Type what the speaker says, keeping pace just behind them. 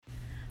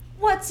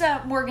What's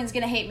up? Morgan's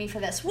gonna hate me for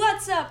this.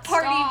 What's up,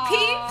 party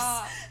peeps?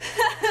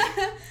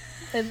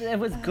 It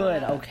was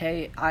good,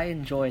 okay? I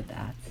enjoyed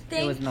that.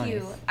 Thank it was nice.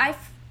 you.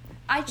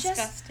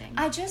 Disgusting.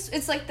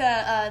 It's like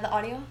the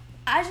audio.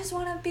 I just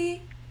want to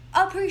be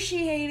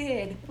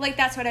appreciated. Like,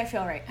 that's what I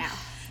feel right now.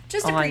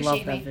 Just appreciate I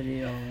love me. that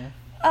video.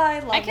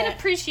 I can it.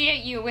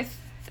 appreciate you with,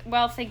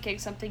 thinking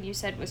something you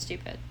said was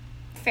stupid.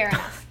 Fair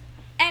enough.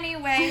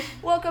 Anyway,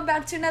 welcome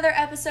back to another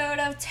episode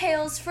of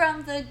Tales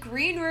from the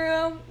Green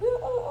Room.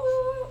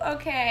 Woo,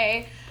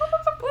 okay.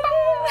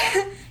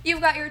 Woo.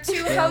 You've got your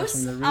two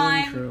hosts. From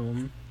the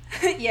room.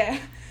 Yeah.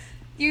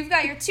 You've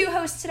got your two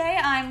hosts today.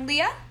 I'm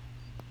Leah.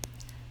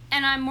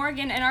 And I'm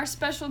Morgan, and our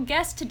special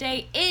guest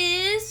today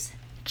is...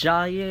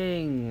 Jia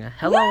Ying.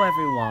 Hello,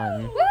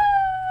 everyone. Woo!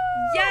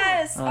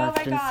 Yes! Oh my gosh.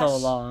 It's been so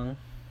long.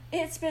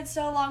 It's been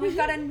so long. We've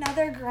got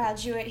another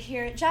graduate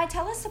here. Jai,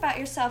 tell us about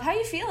yourself. How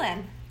you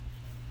feeling?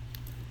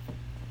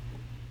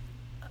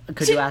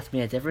 Could you ask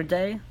me a different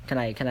day? Can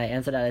I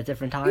answer that at a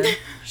different time?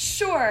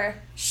 Sure.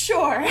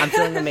 I'm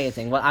feeling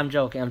amazing. Well, I'm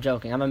joking.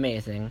 I'm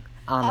amazing.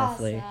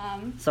 Honestly.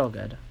 Awesome. So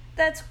good.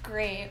 That's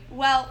great.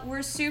 Well,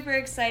 we're super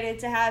excited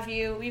to have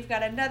you. We've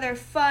got another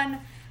fun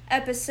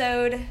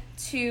episode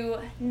to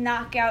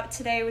knock out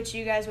today, which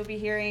you guys will be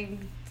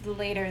hearing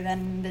later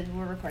than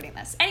we're recording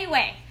this.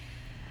 Anyway,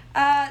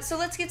 so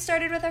let's get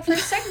started with our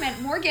first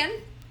segment. Morgan,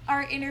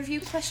 our interview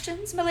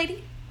questions, my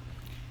lady.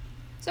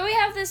 So we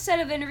have this set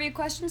of interview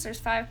questions. There's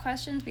 5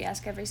 questions we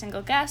ask every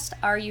single guest.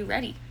 Are you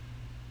ready?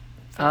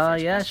 Yeah,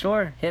 question?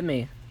 sure. Hit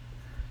me.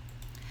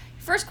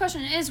 First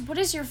question is, what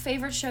is your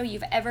favorite show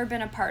you've ever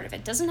been a part of?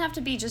 It doesn't have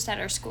to be just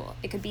at our school.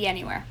 It could be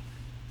anywhere.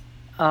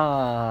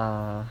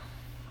 Oh,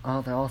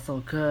 they're all so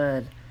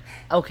good.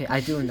 Okay,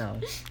 I do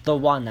know. The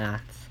one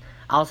act.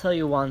 I'll tell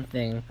you one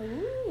thing.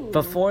 Ooh.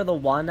 Before the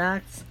one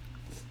act,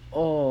 I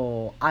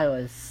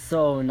was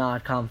so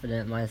not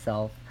confident in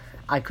myself.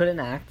 I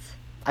couldn't act.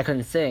 I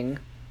couldn't sing.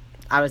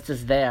 I was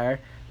just there.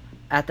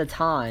 At the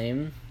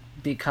time,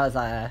 because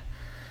the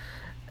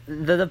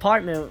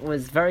department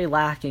was very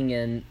lacking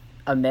in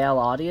a male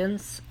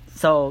audience.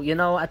 So,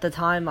 at the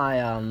time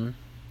at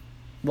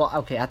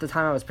the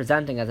time I was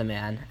presenting as a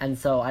man. And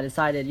so I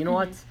decided,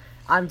 what?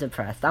 I'm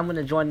depressed. I'm going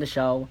to join the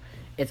show.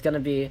 It's going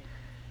to be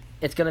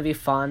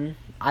fun.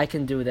 I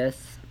can do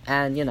this.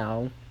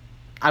 And,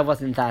 I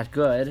wasn't that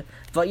good.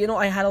 But,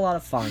 I had a lot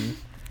of fun.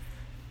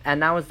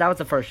 And that was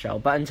the first show.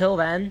 But until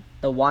then,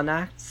 the one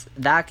act,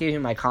 that gave me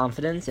my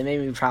confidence. It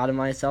made me proud of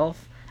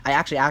myself. I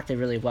actually acted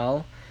really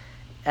well.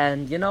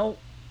 And,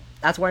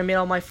 that's where I made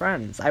all my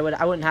friends. I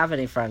wouldn't have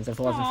any friends if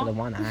it wasn't for the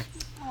one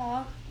act.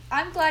 Aw,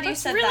 I'm glad you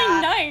said really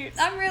that. Nice.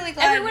 I'm really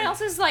glad. Everyone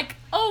else is like,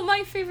 oh,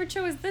 my favorite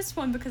show is this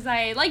one because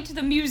I liked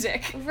the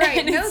music.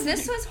 Right. No,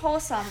 this was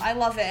wholesome. I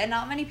love it. And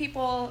not many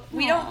people,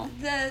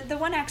 the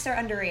one acts are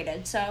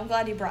underrated, so I'm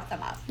glad you brought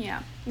them up.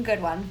 Yeah.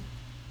 Good one.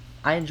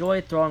 I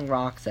enjoyed throwing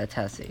rocks at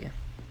Tessie.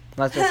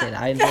 Let's just say that.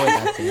 I enjoyed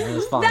that scene. It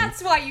was fun.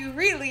 That's why you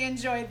really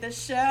enjoyed the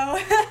show.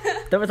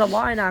 There was a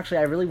line, actually,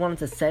 I really wanted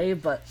to say,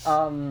 but,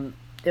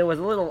 it was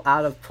a little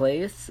out of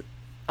place.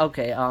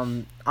 Okay,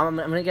 I'm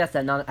gonna guess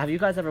that have you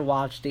guys ever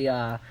watched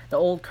the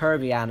old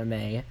Kirby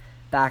anime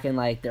back in,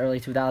 the early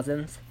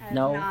 2000s?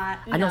 No? Not.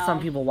 I know No.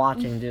 some people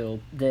watching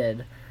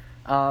did.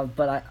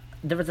 But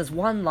there was this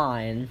one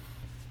line,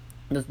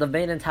 the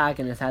main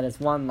antagonist had this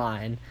one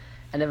line,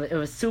 and it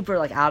was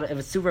super, it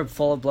was super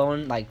full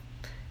blown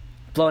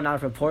out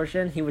of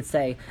proportion. He would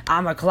say,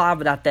 "I'm a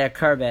clobber out there,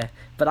 Kirby,"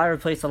 but I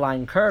replaced the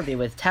line Kirby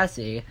with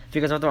Tessie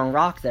because I'm throwing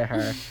rocks at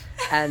her.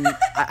 And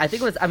I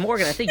think it was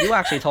Morgan. I think you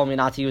actually told me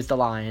not to use the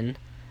line.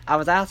 I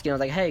was asking. I was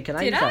like, "Hey, can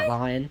I use that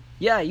line?"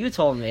 Yeah, you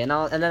told me, and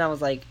then I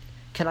was like,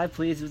 "Can I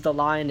please use the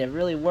line? It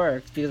really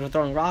works because we're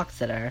throwing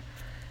rocks at her."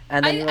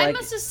 And then I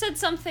must have said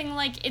something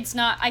like, "It's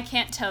not. I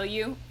can't tell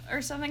you,"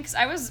 or something, because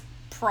I was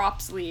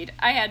props lead.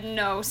 I had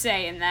no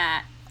say in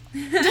that.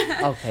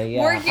 Okay,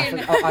 yeah. Morgan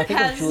I think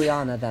it was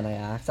Juliana then I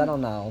asked. I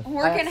don't know.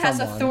 Morgan has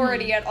someone.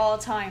 authority at all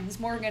times.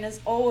 Morgan is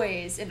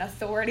always in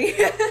authority.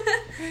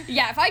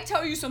 Yeah, if I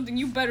tell you something,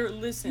 you better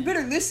listen. You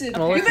better listen.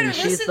 Well, You better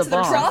listen, she's listen the to the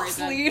boss. props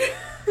lead.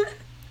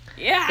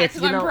 Yeah, It's,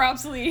 because I'm know-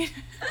 props lead.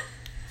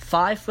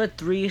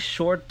 5'3"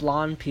 short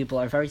blonde people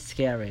are very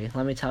scary.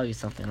 Let me tell you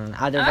something. They're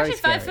I'm very actually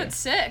scary.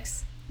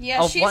 5'6". Yeah,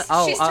 Oh, she's what?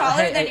 Oh, she's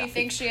taller hey, than hey, you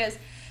think she is.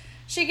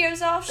 She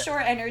gives off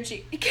short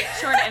energy.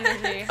 Short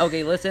energy.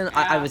 Okay, listen.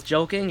 I was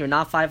joking. You're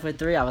not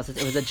 5'3".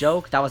 It was a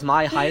joke. That was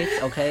my height.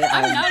 Okay,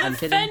 I'm not I'm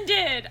kidding.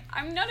 offended.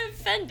 I'm not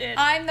offended.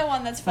 I'm the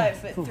one that's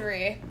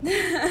 5'3".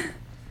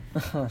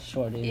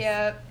 Shorty.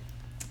 Yeah.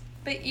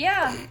 But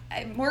yeah,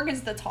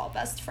 Morgan's the tall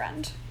best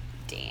friend.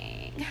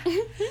 Dang.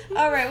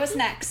 All right, what's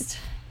next?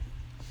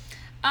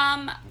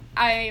 I've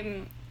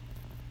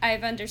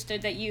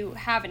understood that you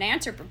have an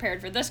answer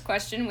prepared for this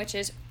question, which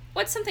is,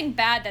 what's something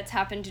bad that's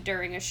happened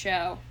during a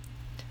show?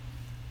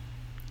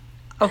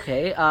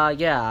 Okay,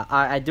 yeah,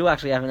 I do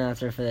actually have an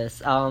answer for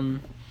this.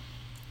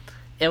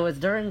 It was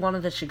during one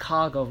of the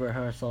Chicago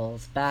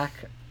rehearsals back,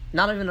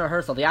 not even a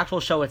rehearsal, the actual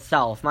show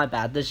itself, my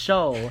bad, the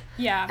show.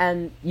 Yeah.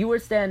 And you were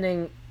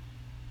standing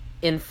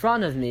in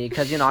front of me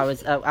because I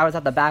was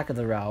at the back of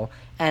the row,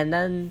 and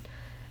then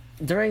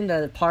during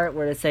the part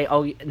where they say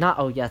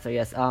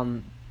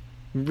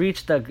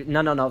reach the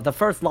the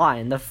first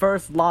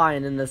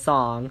line in the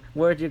song,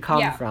 where'd you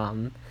come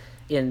from,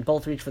 in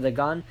Both Reach for the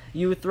Gun,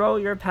 you throw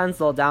your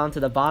pencil down to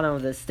the bottom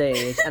of the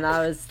stage, and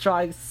I was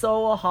trying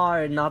so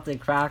hard not to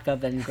crack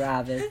up and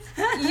grab it.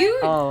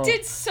 You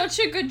did such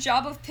a good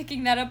job of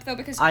picking that up, though,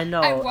 because I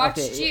know. I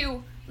watched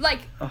you,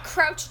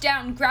 crouch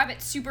down, grab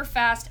it super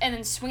fast, and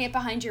then swing it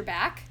behind your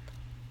back.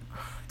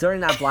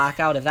 During that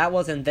blackout, if that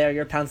wasn't there,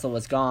 your pencil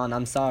was gone.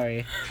 I'm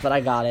sorry, but I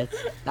got it.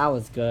 That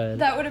was good.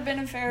 That would have been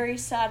a very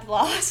sad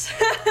loss.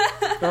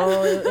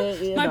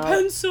 My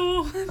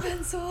pencil. My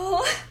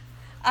pencil.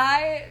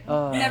 I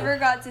never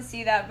got to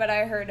see that, but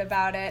I heard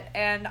about it.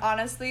 And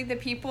honestly, the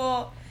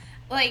people,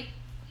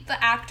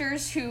 the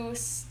actors who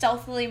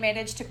stealthily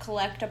managed to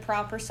collect a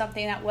prop or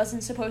something that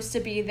wasn't supposed to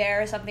be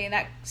there, something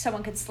that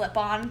someone could slip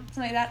on,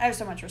 something like that, I have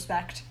so much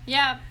respect.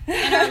 Yeah.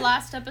 In our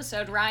last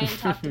episode, Ryan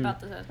talked about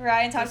that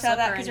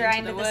because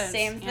Ryan did the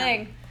same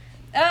thing.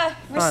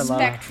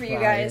 Respect for you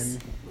guys.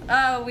 Ryan.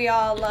 Oh, we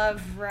all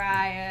love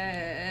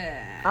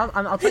Ryan.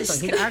 I'll tell you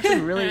something. He's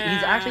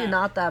actually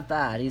not that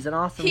bad. He's an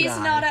awesome guy. He's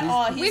not at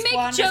all. We make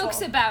wonderful.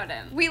 jokes about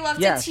him. We love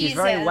to yes, tease he's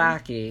very him.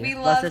 wacky. We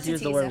love Let's just to use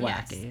the tease word him.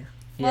 wacky.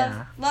 Yes.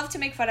 Yeah. Love to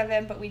make fun of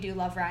him, but we do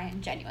love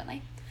Ryan,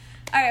 genuinely.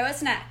 Alright,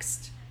 what's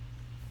next?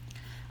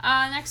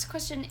 Next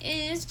question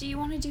is, do you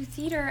want to do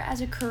theater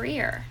as a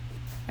career?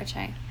 Which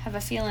I have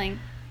a feeling.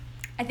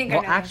 I think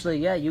Well, I know. actually,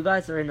 yeah, you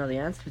guys already know the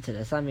answer to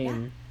this. I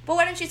mean... But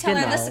why don't you tell you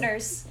our know.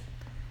 listeners?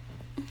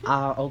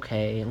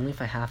 Okay, only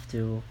if I have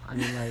to. I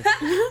mean,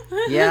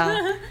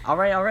 yeah.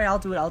 Alright, I'll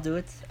do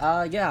it.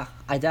 Yeah,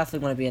 I definitely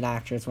want to be an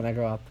actress when I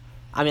grow up.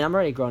 I mean, I'm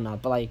already grown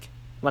up, but,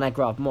 when I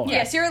grow up more.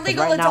 Yes, you're a 'Cause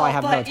legal right adult, now I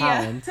have no but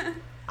talent. yeah.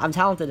 I'm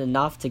talented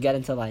enough to get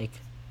into,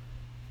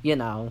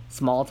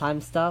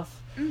 small-time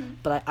stuff. Mm-hmm.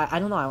 But I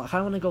don't know, I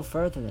kind of want to go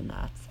further than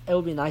that. It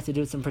would be nice to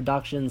do some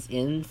productions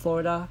in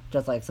Florida,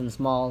 just, some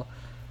small,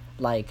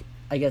 I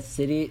guess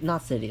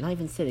not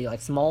even city,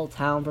 small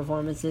town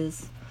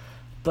performances.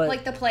 But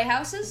Like the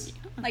playhouses?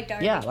 Like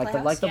Dark yeah, Beach like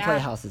Playhouse? the Yeah.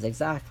 playhouses,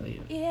 exactly.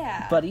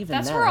 Yeah. But even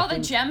That's then, where I all the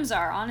think gems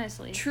are,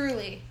 honestly.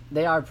 Truly.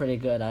 they are pretty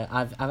good.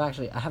 I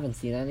haven't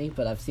seen any,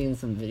 but I've seen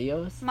some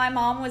videos. My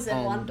mom was in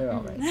And one. they're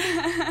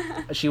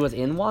alright. She was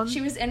in one?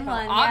 She was in Well,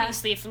 one,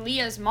 obviously, if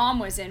Leah's mom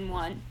was in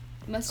one,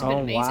 it must have been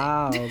Oh, amazing.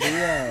 wow,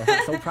 Leah.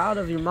 I'm so proud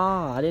of your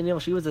mom. I didn't know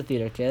she was a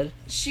theater kid.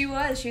 She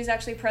was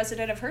actually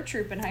president of her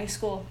troupe in high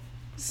school.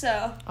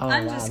 So, Oh,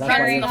 I'm wow, just that's why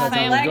carrying you're on the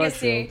president of your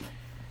legacy. troupe.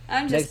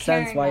 I'm just Makes sense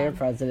carrying why on. you're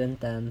president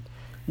then.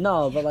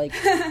 No, but I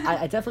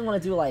definitely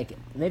want to do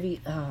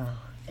maybe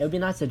it would be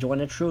nice to join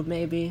a troupe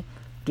maybe,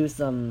 do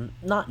some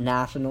not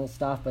national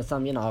stuff but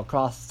some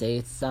across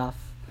state stuff.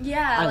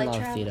 Yeah, I like love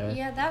travel. theater.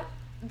 Yeah,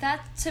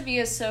 that to me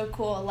is so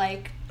cool.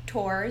 Like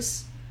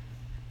tours.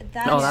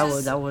 That's Oh,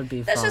 just, that would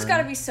be That's fun. just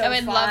gotta be so I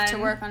would fun. love to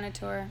work on a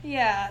tour.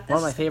 Yeah, that's One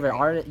of my just favorite great.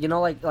 artists,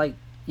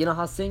 you know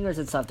how singers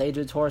and stuff they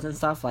do tours and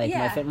stuff.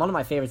 Yeah. One of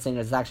my favorite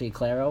singers is actually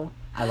Clairo.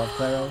 I love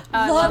Clairo.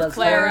 I Love love does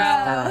Clara. tours,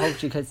 and I hope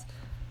she could.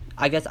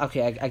 I guess I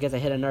guess I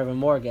hit a nerve with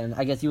Morgan.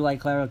 I guess you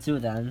like Clairo too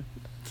then.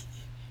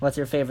 What's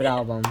your favorite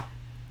album?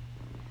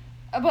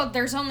 Well,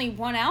 there's only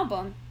one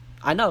album.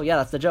 I know, yeah,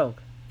 that's the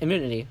joke.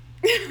 Immunity.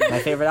 My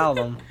favorite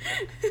album.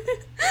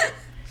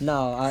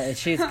 No,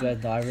 she's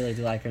good though. I really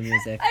do like her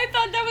music. I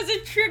thought that was a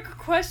trick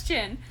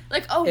question.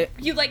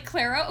 You like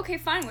Clara? Okay,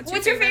 fine.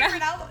 What's your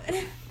favorite album?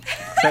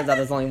 Turns out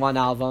there's only one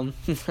album.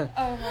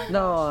 Oh my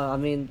No, I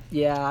mean,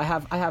 yeah,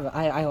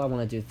 I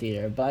want to do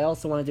theater, but I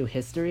also want to do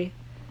history.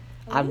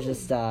 I'm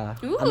just, I'm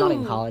not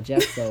in Ooh. college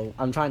yet, so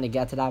I'm trying to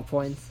get to that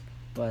point.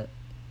 But,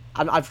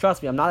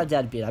 trust me, I'm not a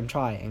deadbeat. I'm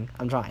trying.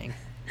 I'm not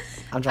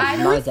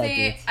a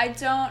deadbeat. I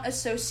don't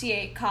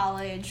associate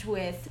college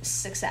with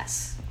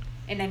success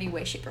in any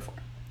way, shape, or form.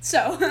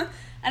 So,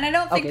 and I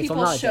don't think Okay, so I'm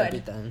people not a should.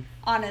 deadbeat then.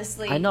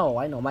 Honestly, I know.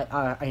 I know so many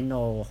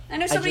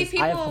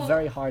I have people-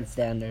 very hard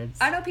standards.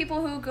 I know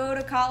people who go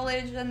to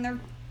college and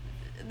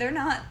they're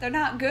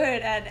not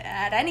good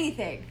at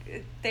anything.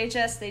 They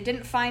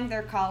didn't find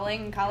their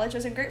calling, and college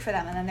wasn't great for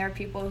them. And then there are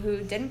people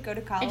who didn't go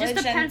to college. just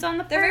depends and on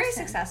the They're very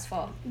person.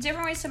 successful.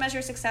 Different ways to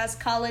measure success.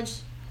 College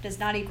does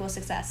not equal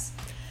success.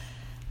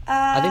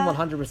 I think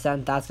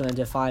 100% that's going to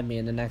define me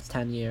in the next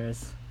 10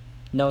 years.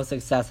 No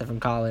success from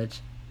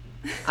college.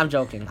 I'm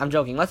joking.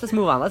 Let's just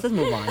move on. But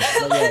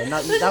yeah,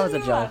 that was a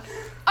joke.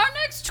 Our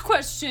next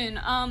question.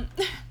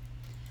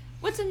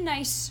 What's a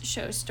nice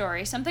show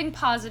story? Something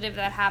positive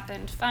that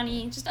happened,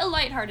 funny, just a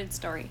lighthearted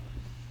story.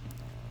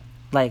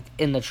 Like,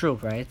 in the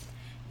troupe, right?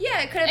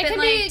 Yeah, it could have It been can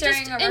like be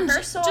during just a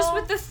rehearsal. just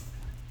with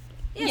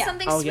the. yeah,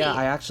 something Oh, sweet. yeah,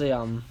 I actually,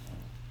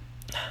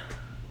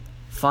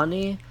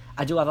 funny?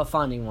 I do have a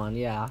funny one,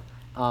 yeah.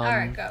 All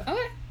right, go.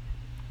 Okay.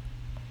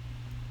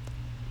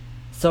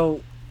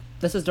 So,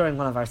 this is during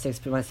one of my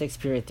sixth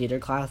period theater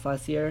class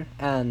last year,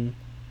 and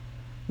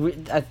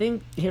I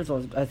think it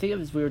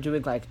was we were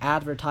doing like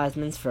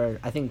advertisements for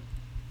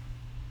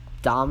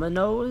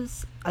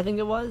Domino's. I think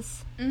it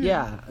was. Mhm.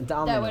 Yeah,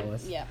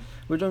 Domino's. yeah.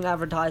 We're doing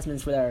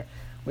advertisements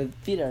with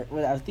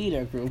our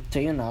theater group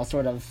to, you know,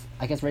 sort of,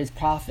 I guess, raise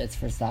profits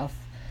for stuff.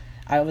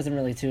 I wasn't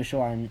really too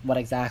sure on what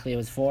exactly it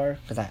was for,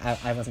 because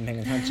I wasn't paying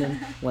attention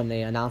when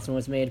the announcement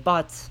was made,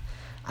 but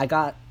I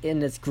got in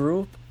this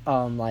group,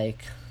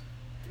 like,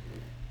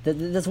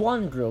 this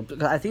one group,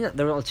 because I think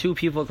there were two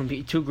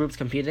groups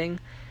competing,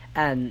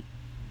 and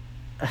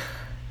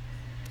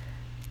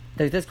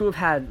this group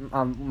had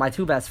my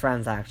two best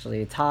friends,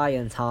 actually, Ty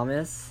and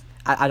Thomas.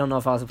 I don't know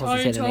if I was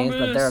supposed to say the names,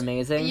 but they're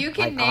amazing. You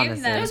can name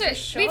honestly. them. Those are,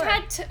 Sure.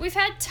 We've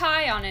had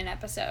Ty on an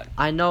episode.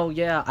 I know,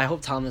 yeah. I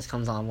hope Thomas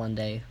comes on one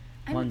day.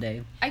 One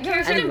day. I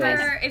can't Anyways.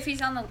 remember if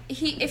he's on the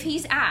if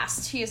he's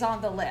asked, he is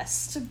on the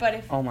list. But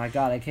if Oh my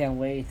god, I can't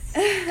wait.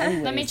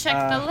 Anyways, Let me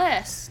check the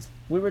list.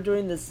 We were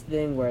doing this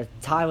thing where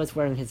Ty was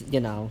wearing his, you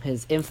know,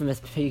 his infamous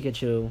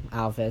Pikachu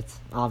outfit,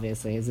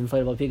 obviously, his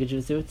inflatable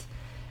Pikachu suit,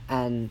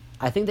 and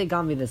I think they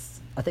got me this.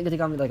 I think they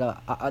got me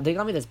like they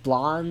got me this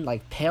blonde,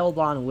 like pale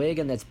blonde wig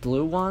and this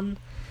blue one,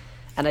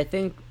 and I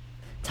think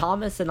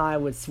Thomas and I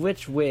would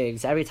switch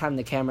wigs every time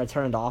the camera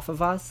turned off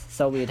of us,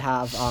 so we'd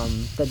have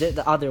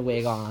the other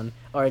wig on,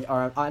 or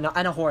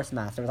and a horse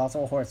mask. There was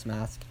also a horse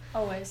mask,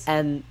 always.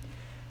 and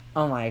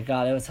oh my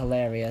god, it was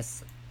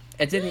hilarious.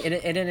 It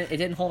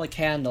didn't hold a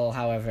candle,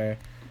 however,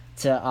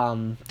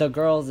 to the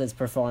girls'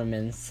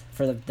 performance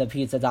for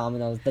the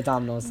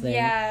Domino's thing.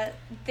 Yeah,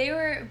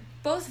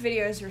 both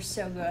videos were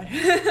so good.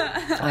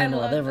 I know,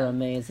 love they were them.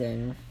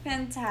 amazing.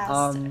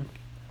 Fantastic.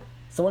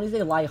 So when you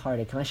say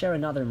lighthearted, can I share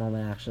another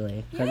moment,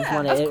 actually? 'Cause this Yeah,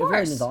 one, of it really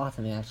course. means a lot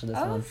to me, actually,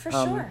 this Oh, one. for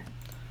sure.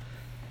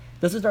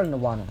 This was during the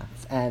one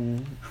act,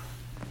 and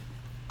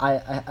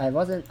I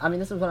wasn't, I mean,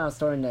 this was when I was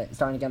starting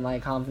to get my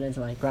confidence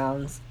and my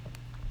grounds.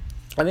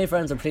 I made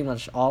friends with pretty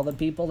much all the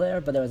people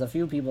there, but there was a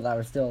few people that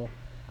were still,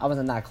 I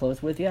wasn't that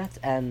close with yet,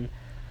 and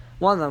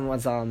one of them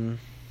was,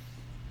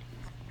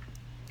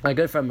 my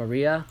good friend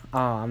Maria.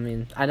 I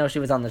mean, I know she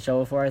was on the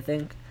show before, I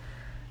think.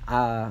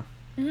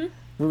 Mm-hmm.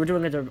 We were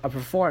doing a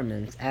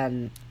performance,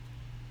 and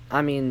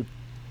I mean,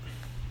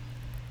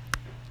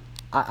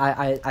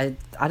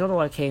 I don't know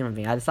what came of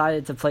me. I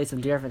decided to play some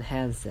Dear Evan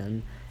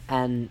Hansen,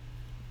 and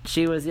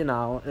she was, you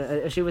know,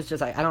 she was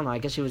just like, I don't know, I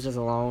guess she was just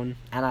alone,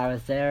 and I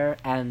was there,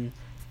 and,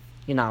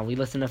 you know, we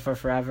listened to her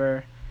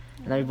forever,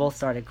 and then we both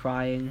started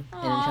crying in each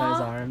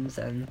other's Aw. arms,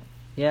 and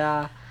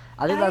yeah,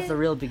 I think that's the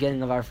real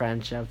beginning of our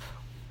friendship.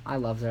 I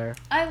loved her.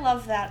 I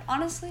love that.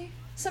 Honestly,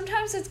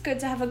 sometimes it's good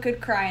to have a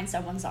good cry in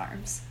someone's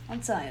arms. I'll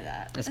tell you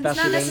that. It's not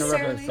Especially during the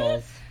necessarily-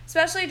 rehearsals.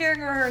 Especially during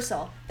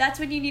rehearsal. That's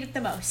when you need it the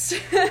most.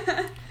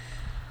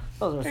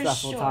 Those were For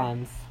stressful sure.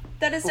 times.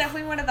 That is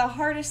definitely one of the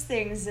hardest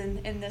things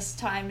in this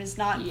time is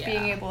not Yeah.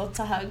 being able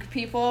to hug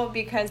people,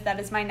 because that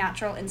is my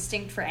natural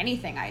instinct for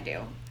anything I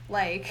do.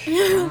 Like, my I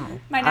mean,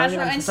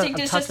 natural I'm instinct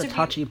is just a to be...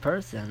 touchy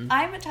person.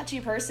 I'm a touchy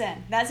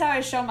person. That's how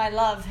I show my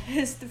love,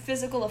 is the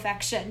physical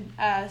affection.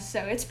 So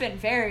it's been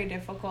very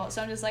difficult.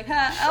 So I'm just like,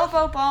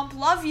 elbow bump,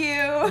 love you.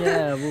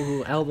 Yeah,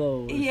 woohoo,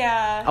 elbows.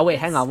 Yeah. Oh wait,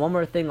 hang on. One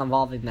more thing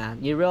involving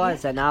that. You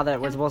realize that now that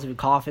we're supposed to be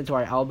cough into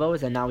our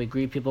elbows, and now we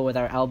greet people with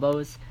our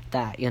elbows,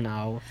 that, you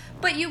know.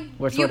 But you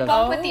We're sort of-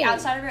 bump with the Oh.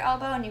 outside of your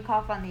elbow and you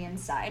cough on the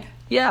inside.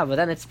 Yeah, but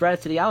then it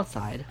spreads to the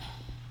outside.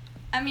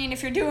 I mean,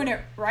 if you're doing it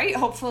right,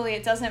 hopefully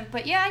it doesn't.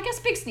 But yeah, I guess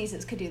big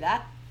sneezes could do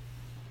that.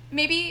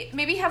 Maybe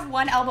have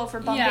one elbow for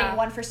bumping, Yeah.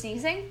 one for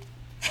sneezing.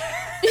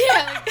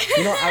 Yeah, like,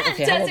 You know, okay, how about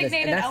this?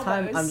 Designated Next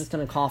time, elbows. I'm just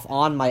gonna cough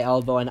on my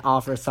elbow and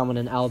offer someone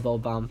an elbow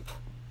bump.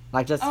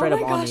 Like, just Oh straight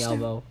up my on gosh, the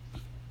dude. elbow.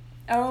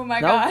 Oh my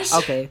No? gosh.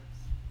 Okay.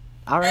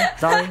 Alright,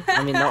 sorry.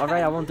 I mean, no,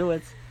 alright, I won't do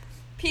it.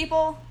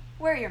 People,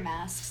 wear your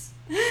masks.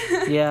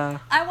 Yeah.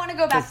 I want to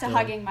go back Just to do it.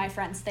 hugging my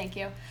friends. Thank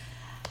you.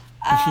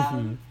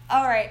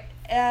 All right.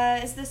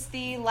 Is this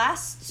the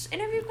last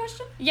interview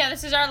question? yeah,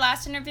 this is our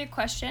last interview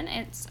question.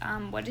 It's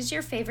what is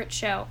your favorite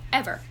show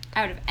ever,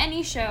 out of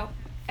any show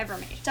ever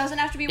made? Doesn't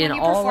have to be In one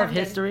you all of performed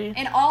history?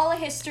 In all of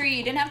history,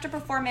 you didn't have to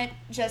perform it.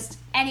 Just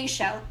any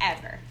show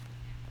ever.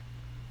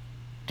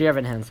 Dear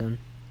Evan Hansen.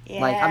 Yeah.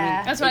 Like, I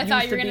mean, That's what I it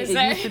thought used you were to gonna be-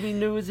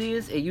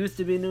 say. It used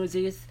to be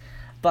Newsies,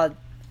 but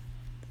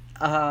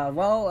I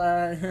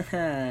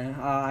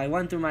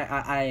went through my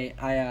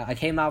I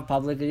came out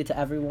publicly to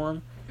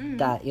everyone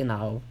that, you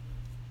know,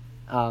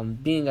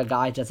 being a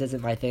guy just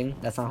isn't my thing.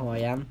 That's not who I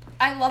am.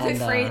 I love it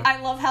and, phrase.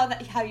 I love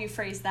how you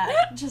phrase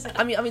that. Just like,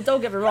 I mean,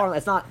 don't get me wrong.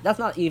 That's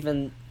not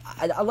even.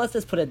 Let's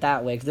just put it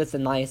that way, because it's a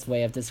nice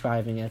way of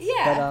describing it.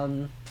 Yeah.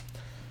 But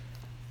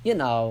you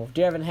know,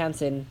 Dear Evan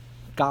Hansen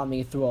got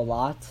me through a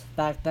lot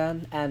back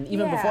then, and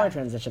even Yeah. before I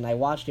transitioned, I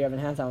watched Dear Evan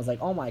Hansen. I was like,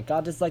 oh my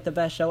god, this is like the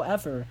best show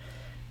ever.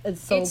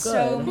 It's so it's good.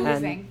 so And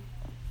moving.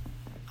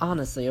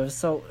 honestly, it was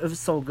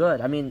so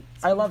good. I mean,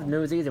 I loved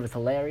Newsies. It was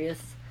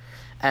hilarious.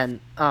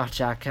 And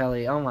Jack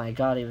Kelly, oh my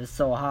god, he was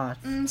so hot.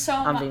 So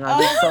I'm mu- being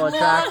honest, so love-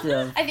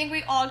 attractive. I think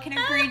we all can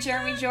agree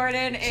Jeremy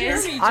Jordan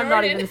is Jeremy I'm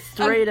not Jordan. even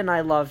straight, and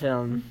I love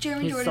him.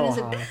 Jeremy He's Jordan so is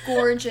hot.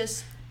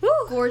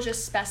 a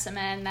gorgeous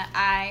specimen.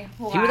 Wow.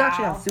 He was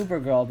actually on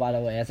Supergirl, by the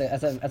way,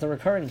 as a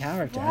recurring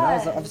character.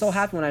 And I'm so Was.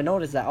 happy when I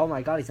noticed that. Oh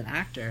my god, he's an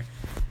actor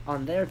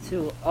on there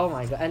too. Oh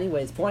my god.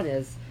 Anyways, point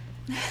is,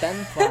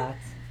 Ben Platt,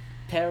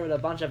 paired with a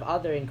bunch of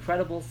other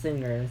incredible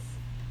singers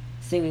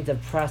singing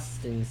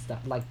depressing stuff,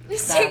 like Singing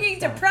sad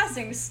stuff.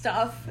 depressing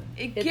stuff.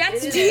 It It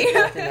gets is me.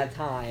 depressing at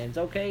times,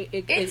 okay?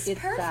 It's It's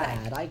perfect.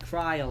 sad. I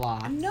cry a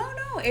lot. No,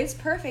 it's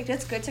perfect.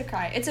 It's good to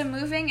cry. It's a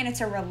moving and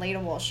it's a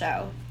relatable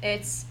show.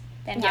 It's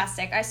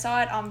fantastic. I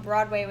saw it on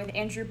Broadway with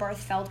Andrew Barth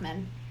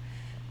Feldman.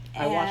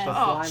 I watched a And-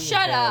 Oh, slime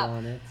shut tutorial up.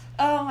 on it.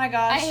 Oh my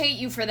gosh. I hate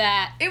you for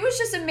that. It was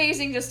just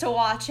amazing just to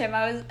watch him.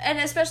 And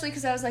especially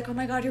because I was like, oh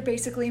my god, you're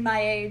basically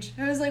my age.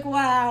 I was like,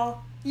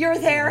 wow, you're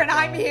there my and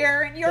I'm God.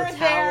 here and you're The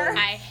there. talent.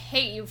 I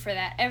hate you for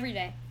that every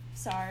day.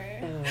 Sorry.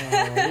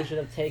 Oh, you should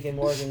have taken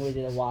Morgan with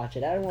you to watch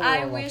it. Everyone I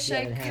wants wish to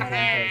I get in could hand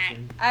have.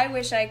 in person. I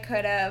wish I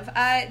could have.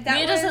 That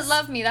Mia was, doesn't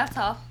love me, that's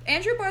all.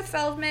 Andrew Barth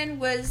Feldman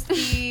was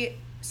the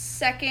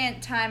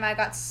second time I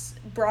got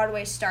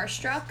Broadway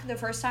starstruck. The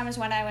first time was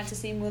when I went to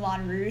see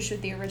Moulin Rouge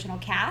with the original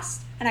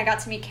cast, and I got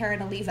to meet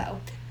Karen Olivo.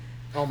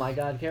 Oh my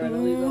god, Karen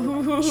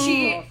Olivo.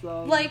 She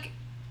Awesome.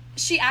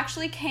 she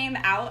actually came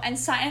out and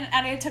signed,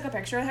 and I took a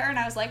picture with her, and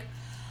I was like,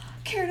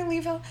 Karen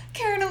Olivo,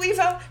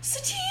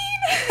 Satine.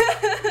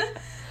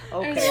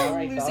 Okay, I was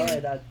alright,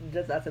 losing-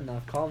 that's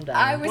enough. Calm down.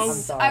 I I'm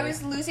was sorry.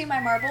 losing my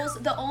marbles.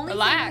 The only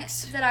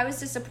Relax. thing that I was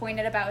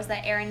disappointed about was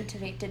that Aaron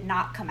Tveit did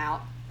not come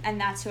out, and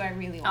that's who I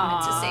really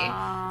wanted to see.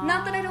 Aww.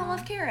 Not that I don't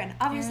love Karen,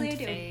 obviously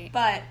Aaron I do, Tveit.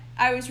 but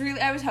I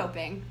was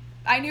hoping.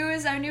 I knew it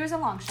was a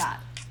long shot,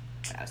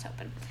 but I was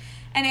hoping.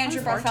 And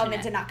Andrew Barth Feldman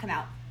Unfortunate. did not come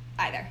out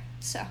either,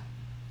 so I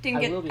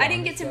didn't will be get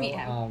honest, to meet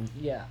though, him.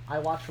 Yeah, I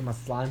watched from a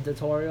slime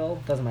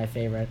tutorial. Those are my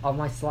favorite. Oh,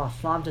 my slime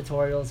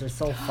tutorials are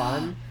so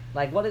fun.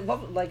 Like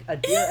what like a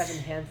Dear Evan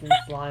Hansen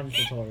slime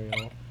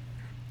tutorial.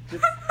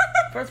 Just,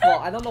 first of all,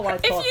 I don't know why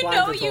it's called If you slime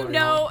know, tutorial. you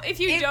know. If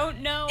you If-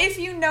 don't know, If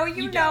you know, you,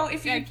 You know. don't.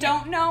 If you Okay.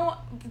 don't know,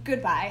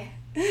 goodbye.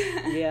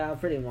 Yeah,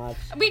 pretty much.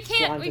 we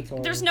can't. Slime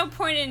tutorial. There's no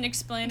point in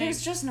explaining.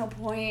 There's just no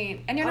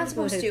point, and you're I'm not just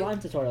gonna supposed say to. slime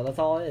tutorial. That's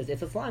all it is.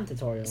 It's a slime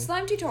tutorial.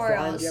 Slime Slime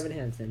tutorials. Dear Evan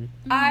Hansen.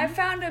 I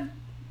found a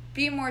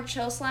Be More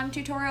Chill slime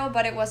tutorial,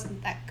 but it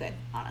wasn't that good,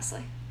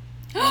 honestly.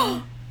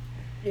 Yeah.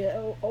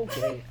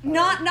 Okay.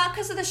 Not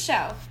because of the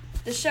show.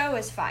 The show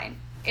is fine.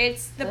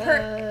 It's the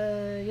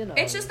You know.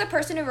 It's just the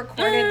person who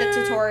recorded the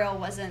tutorial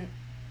wasn't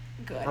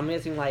good. I'm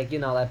missing like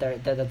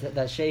like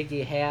the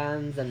shaky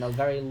hands and the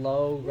very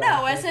low. No,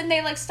 graphics. as in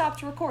they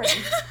stopped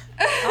recording.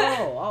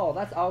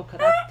 That's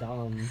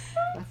dumb.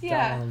 That's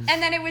Yeah, dumb.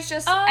 and then it was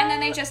just, and then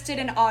they just did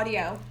an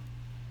audio.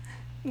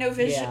 No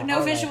visual, Yeah, no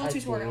alright, visual I see.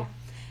 tutorial.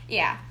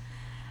 Yeah.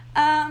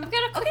 I've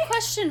got a quick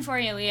question for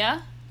you,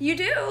 Leah. You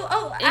do?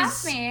 Oh,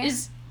 ask me.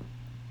 Is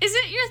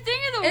it your thing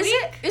of the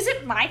week? Is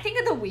it my thing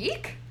of the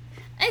week?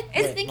 I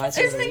Wait, think my it's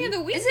thing your of the thing of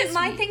the week. Is it this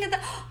my week. thing of the?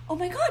 Oh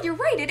my God, you're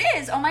right. It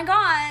is. Oh my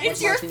God.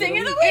 It's my your thing thing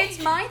of of the the week.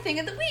 It's my thing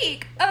of the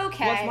week.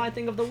 Okay. What's my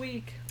thing of the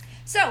week?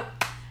 So,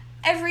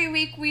 every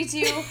week we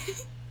do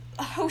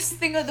a host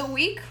thing of the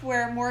week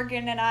where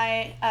Morgan and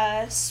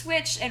I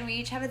switch and we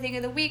each have a thing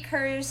of the week.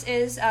 Hers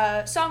is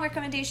song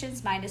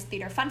recommendations, mine is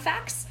theater fun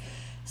facts.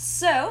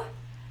 So,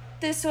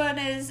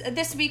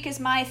 this week is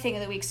my thing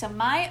of the week. So,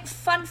 my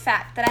fun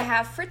fact that I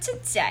have for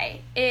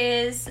today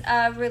is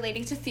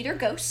relating to theater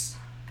ghosts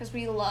because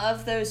we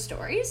love those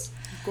stories.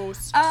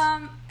 Ghosts.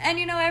 And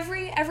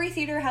every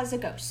theater has a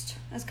ghost.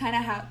 That's kind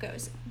of how it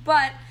goes.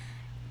 But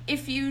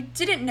if you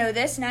didn't know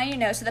this, now you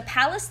know. So the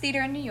Palace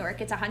Theater in New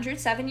York, it's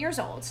 107 years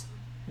old.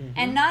 Mm-hmm.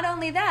 And not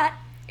only that,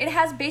 it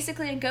has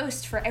basically a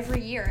ghost for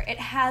every year. It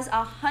has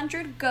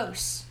 100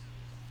 ghosts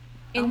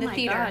in Oh the my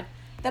theater. God.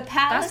 The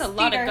Palace That's a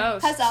lot of Theater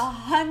ghosts. has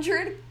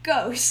 100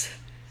 ghosts.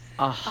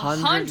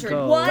 100 100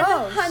 goals.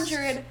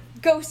 100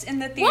 ghosts in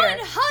the theater.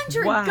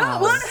 100 Wow.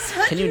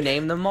 ghosts. Can you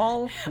name them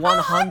all?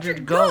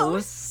 100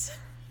 ghosts.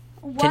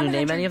 Can you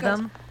name 100 any of ghosts.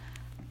 them?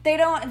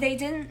 They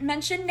didn't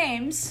mention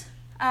names.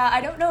 I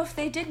don't know if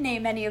they did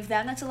name any of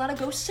them. That's a lot of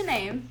ghosts to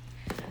name.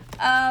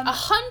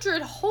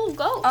 100 whole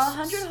ghosts.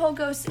 100 whole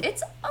ghosts.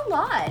 It's a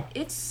lot.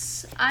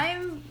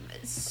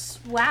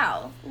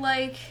 Wow.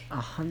 Like,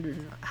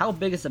 100. How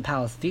big is the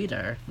Palace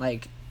Theater?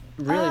 Like,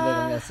 really big,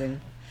 I'm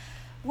guessing.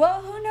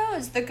 well, who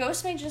knows? The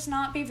ghosts may just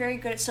not be very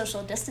good at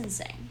social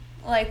distancing.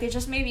 Like, they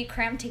just may be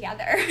crammed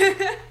together.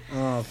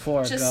 Oh,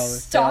 poor Just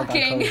ghosts. They all got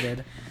stalking.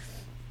 COVID.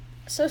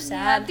 So Yeah,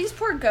 sad. these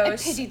poor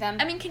ghosts. pity them.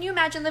 I mean, can you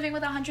imagine living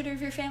with 100 of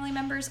your family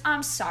members?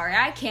 I'm sorry,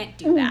 I can't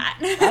do that.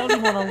 I don't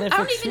even want to live I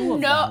for don't even 2 of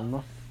know-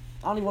 them.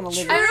 I don't even want to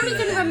live I with don't 2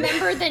 of even them.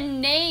 remember the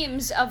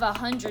names of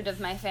 100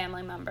 of my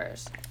family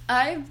members.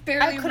 I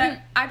barely I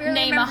couldn't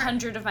name remember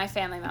 100 of my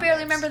family members.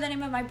 barely remember the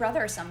name of my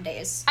brother some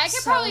days. I could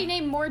So- probably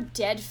name more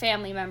dead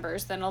family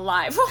members than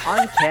alive.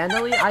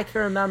 Uncannily, I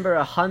can remember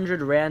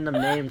 100 random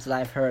names that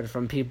I've heard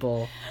from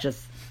people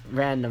just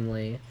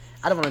randomly.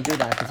 I don't want to do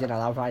that because,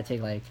 that'll probably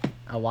take, like,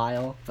 a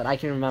while. But I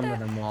can remember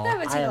them all. that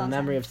would take I a have long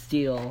memory time. of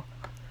steel.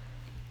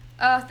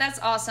 That's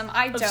awesome.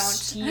 I don't.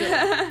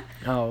 steel.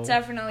 Oh.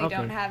 Definitely okay.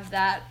 don't have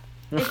that.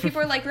 If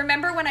people are like,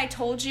 remember when I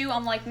told you?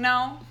 I'm like,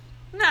 no,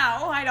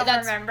 I don't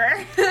That's- remember.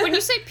 When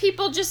you say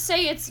people, just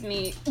say it's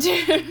me.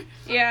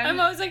 yeah, I'm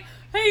always like,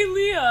 hey,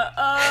 Leah,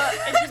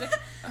 and she's like,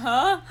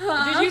 huh?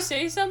 Did you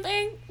say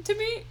something to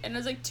me? And it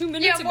was like 2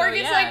 minutes ago,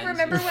 Morgan's yeah. like,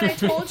 remember when I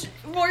told you?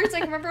 Morgan's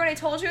like, remember when I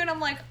told you? And I'm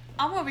like,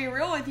 I'm gonna be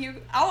real with you.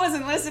 I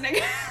wasn't listening.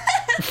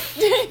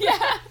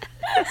 Yeah.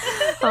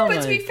 Oh But to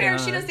my be fair,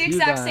 she God. does the You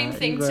exact got- same you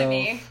thing to girl.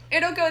 me.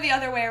 It'll go the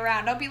other way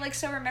around. I'll be like,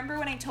 so remember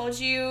when I told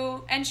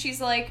you? And she's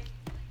like,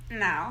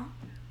 no.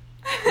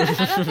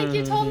 I don't think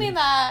you told me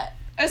that.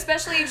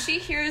 Especially if she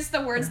hears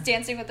the words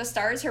Dancing with the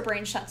Stars, her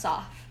brain shuts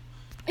off.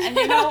 And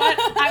you know what?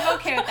 I'm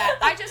okay with that.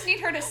 I just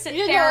need her to sit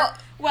You there know-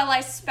 while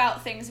I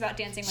spout things about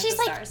Dancing with She's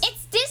the like, Stars.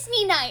 it's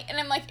Disney night. And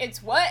I'm like,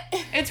 it's what?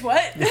 It's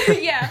what?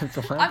 Yeah. It's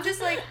what?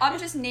 I'm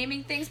just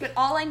naming things, but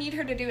all I need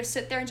her to do is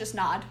sit there and just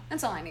nod.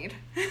 That's all I need.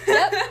 Yep.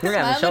 Yeah, it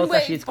Smile shows and that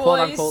wave, she's boys.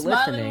 quote-unquote Smile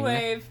listening. and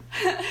wave.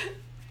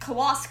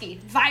 Kowalski,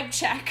 vibe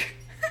check.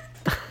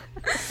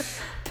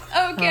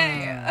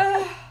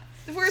 Okay.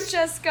 We're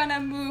just gonna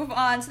move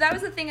on. So that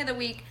was the thing of the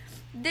week.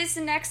 This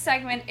next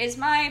segment is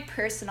my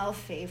personal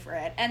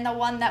favorite, and the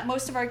one that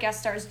most of our guest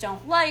stars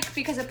don't like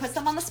because it puts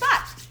them on the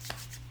spot.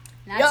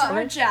 That's Yeah.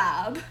 our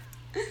job.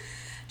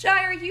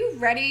 Jai, are you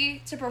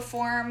ready to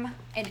perform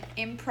an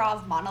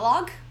improv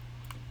monologue?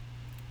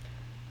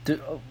 Do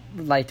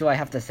I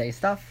have to say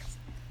stuff?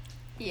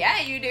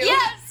 Yeah, you do.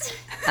 Yes.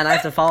 And I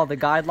have to follow the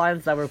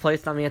guidelines that were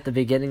placed on me at the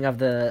beginning of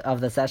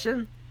the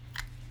session?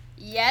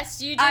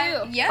 Yes, you do.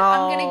 I'm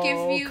gonna Oh,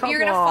 give you. come You're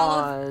gonna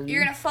follow. on.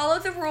 You're gonna follow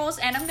the rules,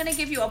 and I'm gonna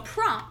give you a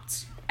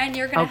prompt, and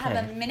you're gonna have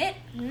Okay. a minute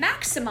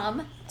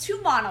maximum to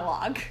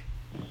monologue.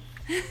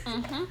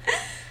 Mm-hmm.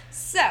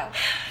 So,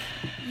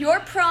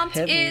 your prompt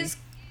Hit me. is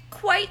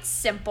quite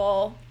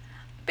simple.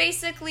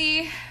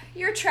 Basically,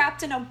 you're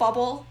trapped in a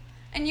bubble,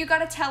 and you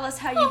gotta tell us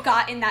how you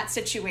got in that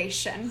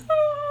situation.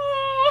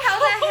 How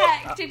the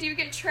heck did you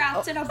get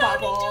trapped in a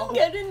bubble?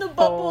 Get in the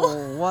bubble.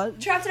 Oh, what?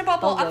 Trapped in a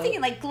bubble. I'm Okay.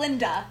 thinking like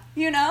Glinda,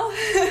 you know?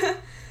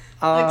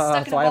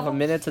 stuck in So a I have a bubble.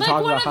 minute to Like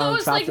talk one about of how I'm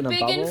those trapped like in a big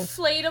bubble?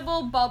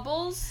 inflatable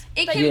bubbles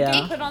It that can you Yeah.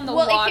 can put on the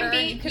well, water it can be,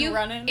 and you can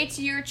run in. It's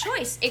your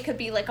choice. It could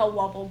be like a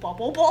wubble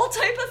bubble ball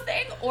type of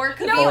thing, or it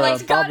could No, be Or a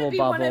it's gotta bubble be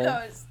one of bubble.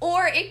 those.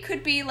 or it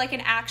could be like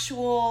an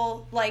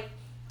actual like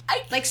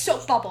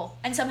soap bubble,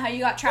 and somehow you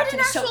got But trapped an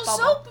in a actual soap bubble.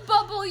 soap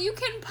bubble you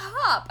can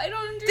pop. I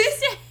don't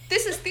understand.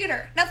 This is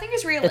theater. Nothing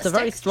is realistic. It's a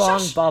very strong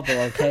Shush. bubble,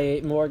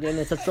 okay, Morgan?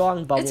 It's a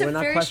strong bubble. It's a We're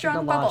not very questioning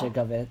the strong bubble. logic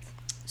of it.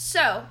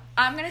 So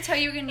I'm gonna tell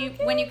you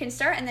when you can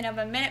start, and then have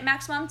a minute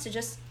maximum to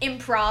just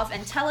improv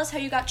and tell us how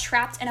you got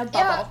trapped in a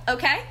bubble.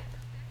 Okay?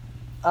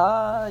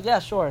 Yeah,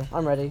 sure.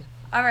 I'm ready.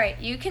 All right.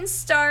 You can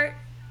start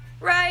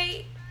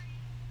right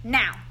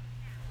now.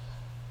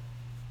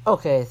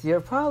 Okay, so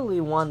you're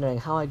probably wondering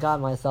how I got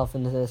myself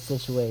into this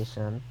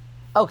situation.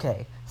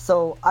 Okay,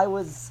 so I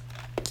was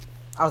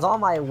on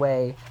my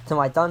way to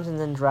my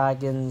Dungeons and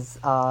Dragons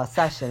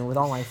session with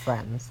all my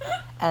friends,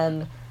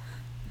 and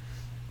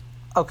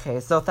okay,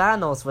 so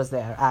Thanos was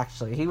there.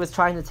 Actually, he was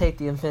trying to take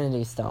the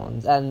Infinity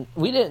Stones, and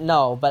we didn't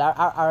know, but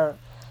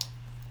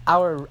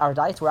our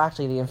dice were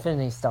actually the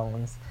Infinity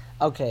Stones.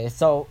 Okay,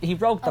 so he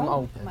broke them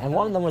open, and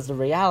one of them was the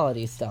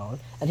Reality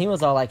Stone, and he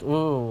was all like,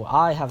 "Ooh,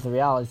 I have the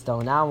Reality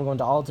Stone. Now I'm going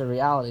to alter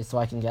reality so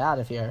I can get out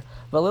of here."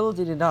 But little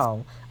did he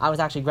know, I was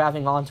actually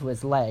grabbing onto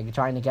his leg,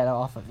 trying to get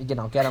off,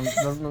 get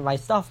him my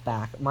stuff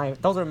back.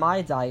 Those are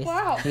my dice.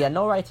 Wow. He had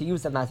no right to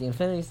use them as the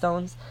Infinity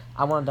Stones.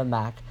 I wanted them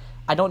back.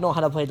 I don't know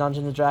how to play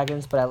Dungeons and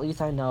Dragons, but at least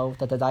I know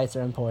that the dice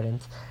are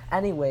important.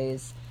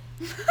 Anyways,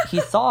 he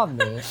saw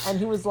me, and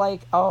he was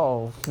like,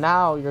 "Oh,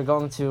 now you're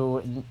going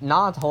to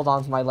not hold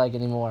on to my leg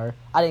anymore."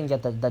 I didn't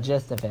get the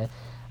gist of it.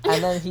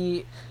 And then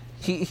he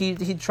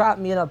trapped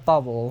me in a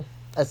bubble,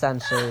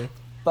 essentially.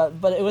 But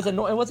it was it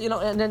was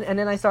and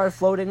then I started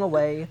floating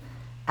away,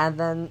 and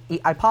then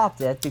I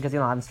popped it because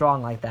I'm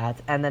strong like that.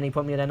 And then he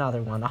put me in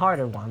another one, a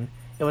harder one.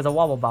 It was a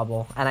wobble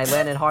bubble, and I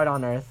landed hard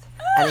on earth,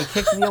 and he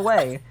kicked me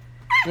away.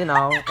 And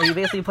he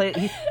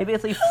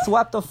basically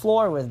swept the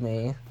floor with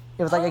me.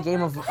 It was like a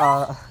game of,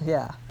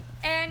 yeah.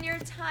 And your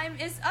time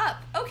is up.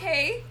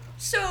 Okay,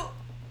 so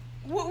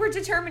what we're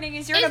determining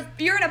is you're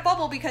in a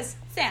bubble because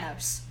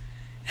Thanos.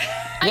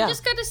 I Yeah,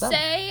 just gotta that-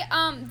 say,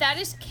 that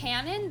is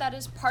canon. That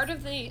is part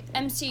of the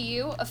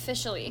MCU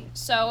officially.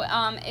 So,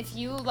 if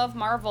you love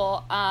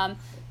Marvel,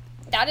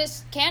 that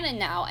is canon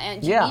now,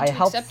 and you Yeah, need I to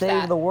helped accept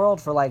save that. the world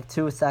for like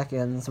 2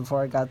 seconds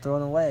before it got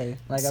thrown away.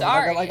 Like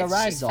Sorry, a it's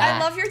just ragdoll. I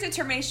love your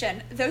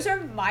determination. Those are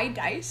my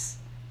dice.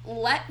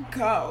 Let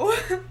go,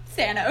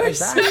 Thanos.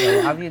 Exactly.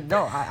 I mean,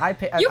 no, I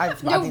paid. You I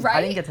have no I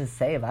right. didn't get to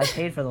save. I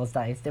paid for those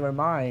dice. They were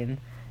mine,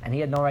 and he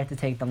had no right to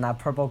take them. That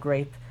purple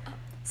grape.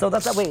 So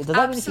that's wait. Does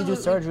that mean if you do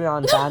Absolutely. surgery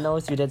on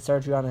Thanos, you did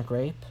surgery on a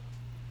grape?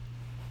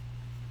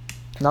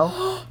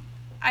 No.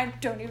 I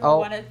don't even Oh.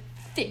 want to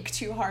think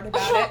too hard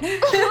about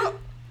it.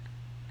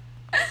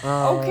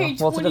 Okay,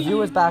 Well, to the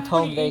viewers back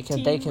home, they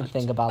 2018 can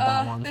think about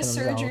that one The for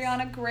surgery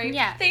themselves. on a grape.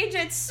 Yeah. They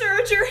did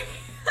surgery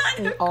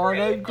on a On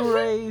a grape.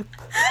 grape.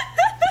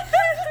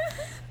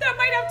 That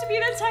might have to be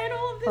the title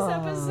of this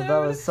episode.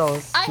 That was so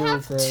stupid. I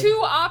have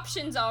 2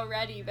 options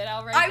already, but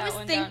I'll write I that was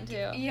one down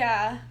thinking, too.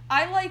 yeah,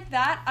 I like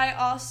that. I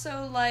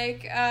also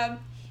like,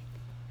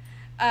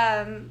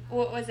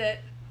 what was it?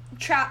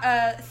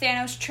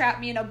 Thanos trap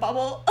me in a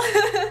bubble,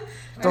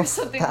 or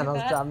something Thanos like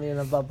that, dropped me in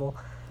a bubble.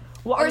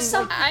 Well, or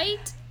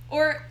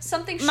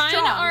something, Mine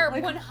strong. are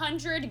like,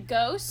 100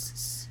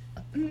 ghosts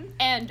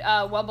and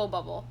Wubble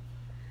Bubble.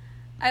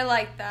 I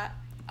like that.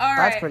 All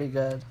right. That's pretty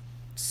good.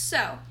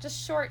 So,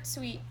 Just short,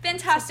 sweet.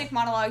 fantastic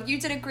monologue. You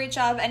did a great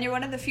job, and you're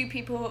one of the few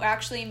people who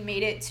actually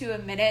made it to a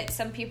minute.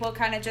 Some people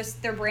kind of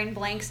just their brain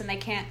blanks and they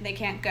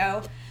can't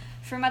go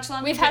for much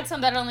longer. We've had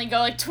some that only go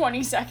like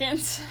 20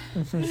 seconds.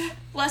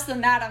 less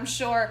than that, I'm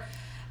sure.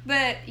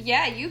 But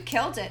yeah, you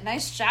killed it.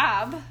 Nice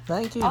job.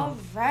 Thank you. All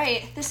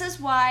right. This is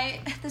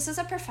why this is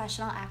a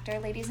professional actor,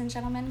 ladies and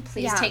gentlemen.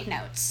 Please Yeah. take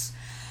notes.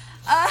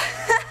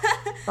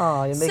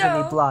 Oh, you're making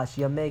so- me blush.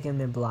 You're making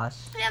me blush.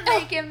 You're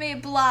making me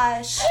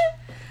blush.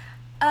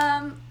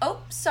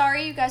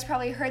 Sorry, you guys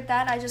probably heard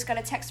that. I just got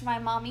a text from my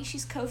mommy.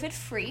 She's COVID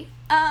free.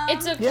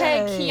 It's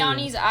okay. Yay.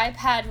 Kiani's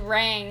iPad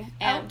rang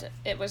and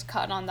it was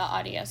cut on the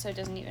audio, so it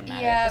doesn't even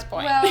matter Yeah, at this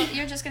point. well,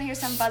 you're just gonna hear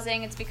some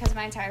buzzing. It's because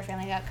my entire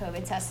family got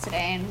COVID tests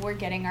today, and we're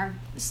getting our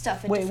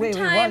stuff at different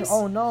times. What?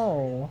 Oh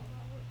no.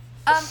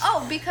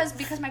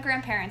 Because my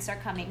grandparents are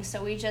coming,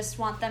 so we just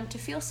want them to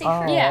feel safer.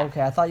 Oh, Yeah.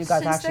 okay. I thought you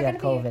guys Since actually they're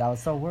had gonna be- COVID. I was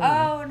so worried.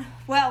 Oh,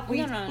 well,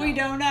 we No. we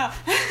don't know.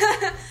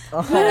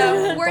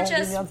 Oh, we're don't just-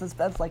 leave me on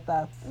suspense like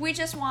that. We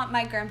just want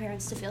my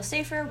grandparents to feel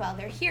safer while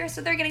they're here,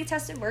 so they're getting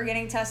tested, we're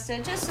getting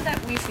tested, just so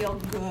that we feel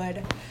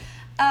good.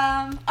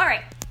 All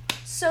right.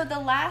 So the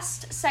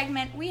last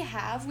segment we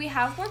have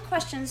more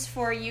questions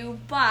for you,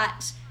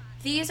 but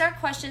these are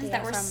questions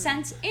that were from-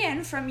 sent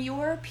in from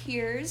your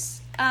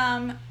peers,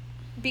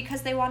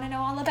 because they want to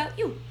know all about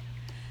you.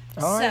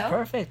 All right, So,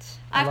 perfect.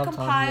 I I've love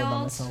talking about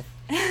compiled myself.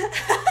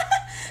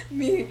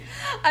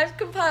 I've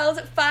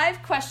compiled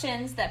 5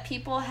 questions that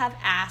people have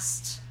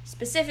asked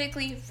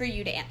specifically for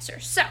you to answer.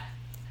 So,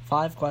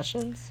 5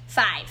 questions.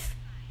 5.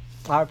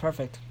 All right,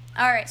 perfect.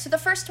 All right, so the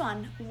first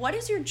one, what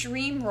is your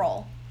dream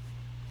role?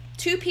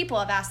 2 people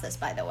have asked this,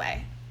 by the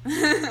way.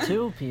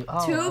 2 people.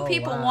 Oh, 2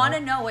 people wow. want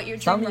to know what your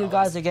dream Some of role you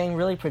guys is. are getting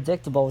really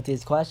predictable with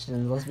these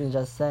questions. Let me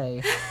just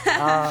say.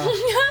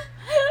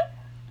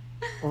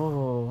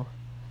 Ooh.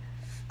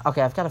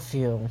 Okay, I've got a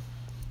few.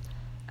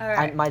 All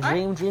right. My All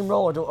right. dream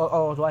role,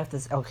 or do I have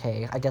to?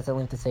 Okay, I guess I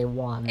only have to say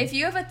one. If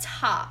you have a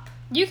top,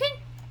 You can.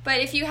 but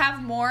if you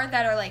have more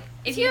that are like,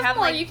 if you have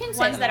more, like you can say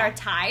ones them that all. are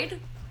tied,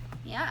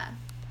 yeah,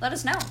 let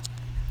us know.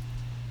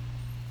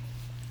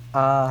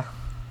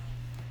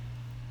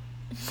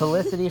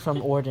 Felicity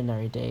from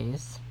Ordinary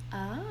Days.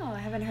 Oh, I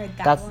haven't heard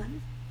that That's-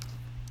 one.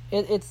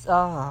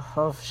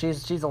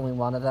 She's only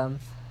one of them.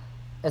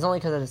 It's only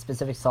because of a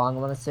specific song I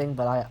want to sing,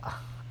 but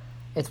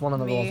it's one of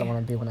the roles I Me.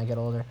 want to be when I get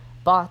older.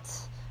 But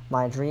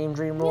my dream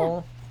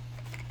role,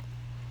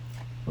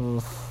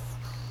 oof,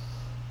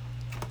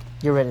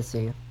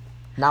 Eurydice.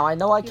 Now I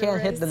know I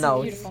can't hit the Eurydice,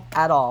 notes beautiful.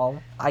 at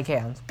all. I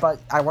can't, but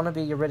I want to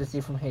be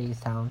Eurydice from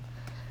Hadestown.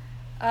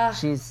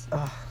 She's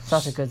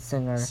such a good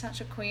singer.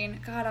 Such a queen.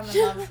 God, I'm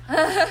in love.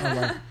 I'm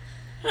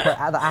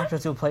like, the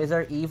actress who plays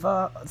her,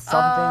 Eva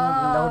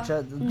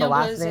something, the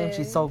last name, Nobleze.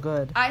 she's so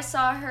good. I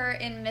saw her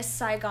in Miss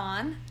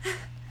Saigon.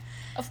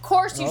 Of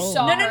course you Oh.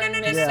 saw No, her in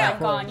Miss no.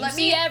 Saigon. You Let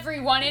see me-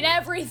 everyone and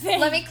everything.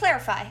 Let me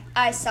clarify.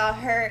 I saw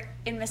her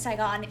in Miss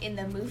Saigon in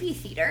the movie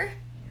theater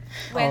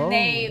when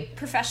they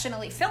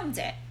professionally filmed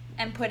it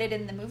and put it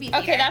in the movie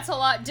theater. Okay, that's a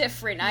lot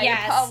different. I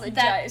Yes,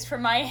 apologize for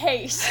my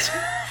haste.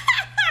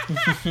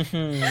 I was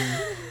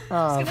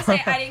gonna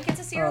say I didn't get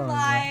to see her Oh, no.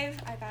 live.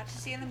 I got to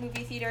see her in the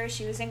movie theater.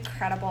 She was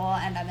incredible,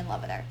 and I'm in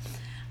love with her.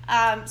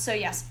 So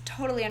yes,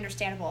 totally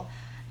understandable.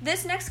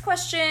 This next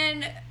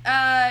question: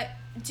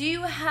 do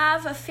you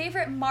have a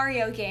favorite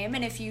Mario game?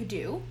 And if you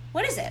do,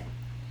 what is it?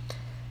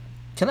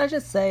 Can I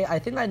just say, I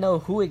think I know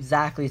who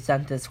exactly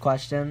sent this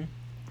question.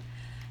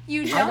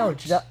 You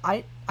don't. I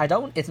know. I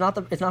don't. It's not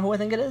who I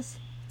think it is.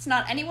 It's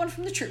not anyone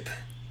from the troupe.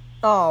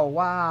 Oh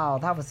wow,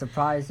 that was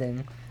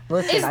surprising.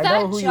 Listen, Is I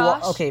that know who you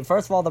Josh? are. Okay,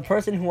 first of all, the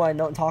person who I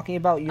know talking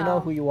about, you know Oh.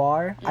 who you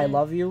are. I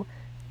love you,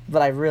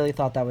 but I really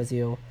thought that was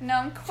you. No,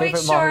 I'm quite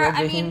Favorite sure. Mario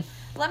I mean, game?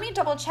 let me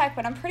double check,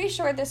 but I'm pretty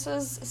sure this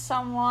was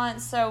someone.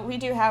 So we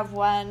do have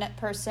one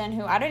person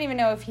who I don't even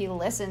know if he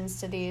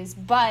listens to these,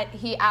 but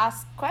he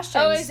asks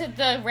questions. Oh, is it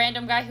the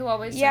random guy who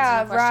always sends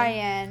Yeah, in a question?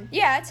 Ryan.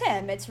 Yeah, it's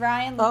him. It's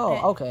Ryan.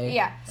 Oh, okay.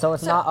 Yeah. So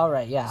it's not all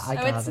right. Yeah, I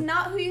So got it's it.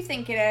 not who you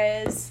think it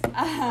is.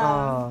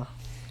 Oh,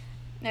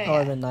 No, that would yeah.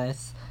 have been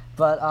nice.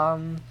 But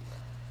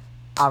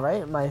all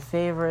right. My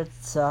favorite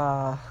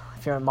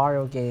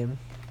Mario game,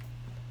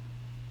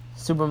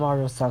 Super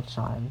Mario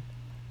Sunshine.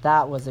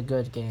 That was a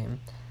good game.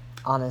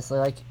 Honestly,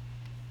 like,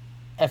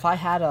 if I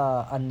had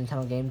a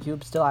Nintendo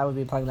GameCube still, I would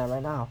be playing that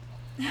right now.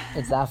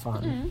 It's that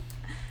fun.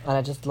 And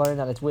I just learned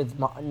that it's with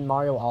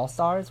Mario All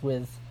Stars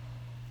with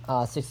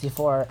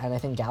 64 and I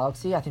think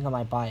Galaxy. I think I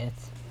might buy it.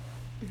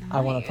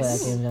 I want to play that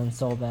Nice. game again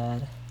so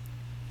bad.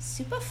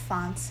 Super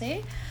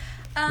fancy.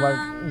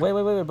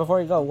 Wait.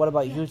 Before you go, what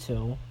about you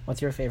two?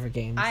 What's your favorite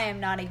game? I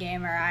am not a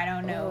gamer. I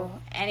don't know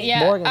any.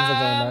 Yeah. Morgan's a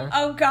gamer.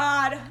 Oh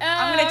God.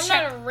 I'm gonna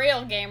check. not a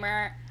real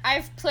gamer.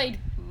 I've played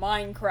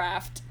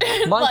Minecraft.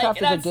 Minecraft is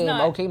a that's game,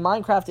 not- okay?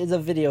 Minecraft is a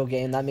video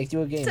game that makes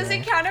you a gamer. Does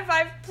it count if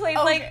I played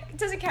Okay.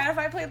 Does it count if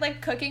I played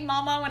like Cooking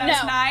Mama when I was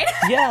No. 9?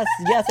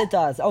 Yes, it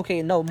does.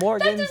 Okay, no,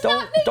 Morgan, does don't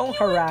not make don't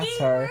you a harass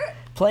her. gamer.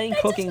 Playing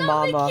That does Cooking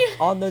not make Mama you-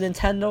 on the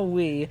Nintendo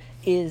Wii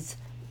is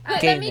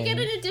Let gaming. me get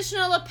an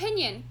additional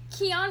opinion.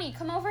 Kiani,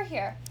 come over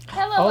here.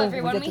 Hello, Oh, we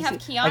everyone. get We to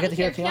have see- I Kiani get to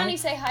hear here. Kiani? Kiani,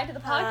 say hi to the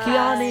podcast.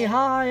 Kiani,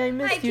 hi, I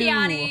missed Hi, you.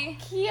 Kiani.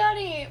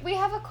 Kiani, we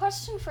have a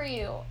question for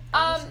you.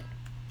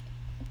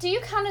 Do you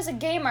count as a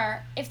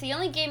gamer if the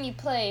only game you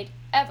played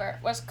ever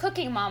was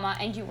Cooking Mama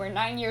and you were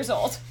 9 years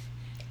old?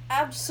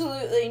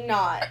 Absolutely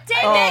not.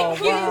 Oh, Thank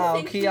you. wow,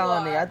 think you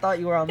Kiani, are. I thought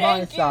you were on my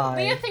Thank you. side.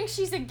 Leah thinks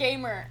she's a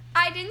gamer.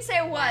 I didn't say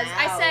it was.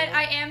 I Wow. said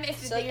I am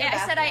if So it, you're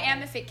I said I am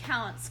baffling. if it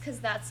counts because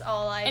that's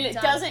all I've And it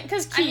done. doesn't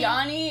because I mean-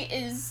 Kiani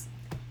is.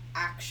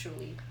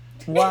 Actually.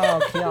 Wow,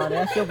 Kiani,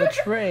 I feel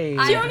betrayed.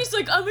 Kiani's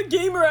like, I'm a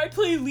gamer, I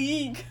play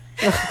League.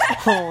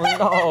 Oh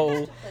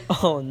no.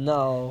 Oh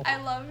no. I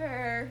love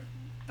her,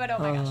 but oh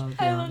my gosh. Oh,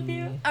 I love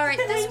you. Kiani. All right,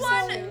 this I'm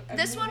one, sorry.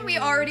 this I'm one we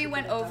really already good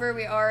went at that. over.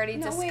 We already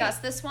No, wait.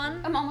 discussed this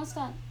one. I'm almost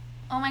done.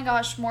 Oh my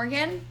gosh,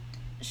 Morgan,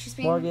 she's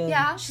being Morgan.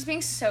 yeah, she's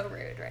being so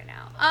rude right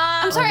now.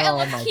 I'm sorry, no, I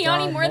love oh my Kiani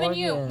God, more than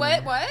you.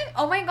 Morgan. What?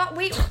 Oh my god,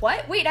 wait,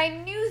 what? Wait, I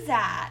knew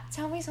that.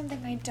 Tell me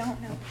something I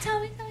don't know. Tell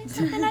me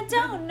something I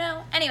don't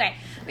know. Anyway,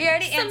 we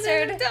already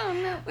answered.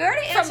 We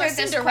already From a answered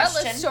this Cinderella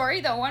question.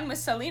 story, the one with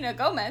Selena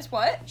Gomez.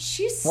 What?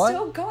 She's What?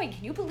 still going.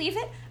 Can you believe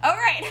it? All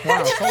right.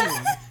 Wow, totally.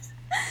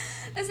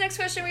 This next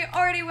question we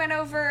already went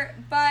over,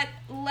 but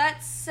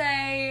let's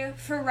say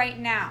for right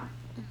now,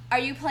 are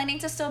you planning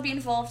to still be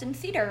involved in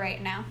theater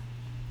right now?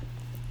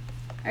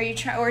 Are you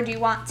or do you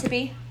want to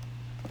be?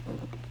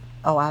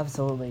 Oh,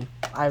 absolutely.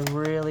 I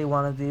really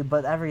want to be,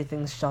 but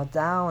everything's shut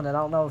down, and I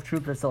don't know if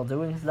troops are still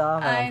doing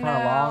stuff, and I I'm kind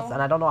of lost, know.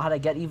 and I don't know how to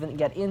get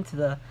into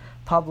the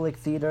public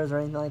theaters or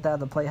anything like that,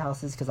 the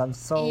playhouses, because I'm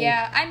so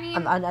Yeah, I mean,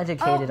 I'm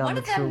uneducated oh, on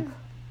the troop.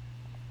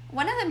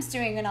 One of them's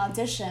doing an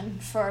audition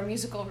for a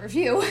musical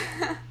review.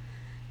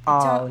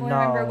 Oh don't no!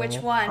 remember which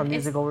one. A It's-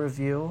 musical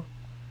review.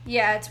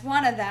 Yeah, it's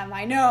one of them.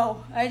 I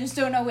know. I just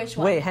don't know which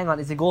one. Wait, hang on.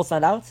 Is it Ghouls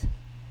Night Out?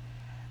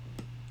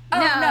 Oh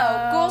no,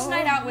 No. Ghouls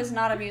Night Out was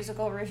not a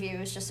musical review. It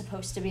was just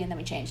supposed to be, and then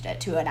we changed it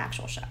to an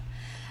actual show.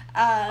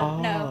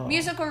 No, Oh.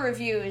 musical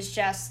review is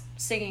just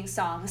singing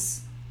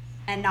songs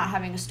and not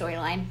having a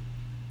storyline.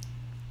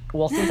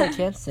 Well, since I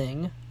can't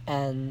sing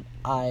and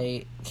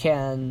I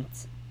can't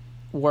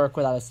work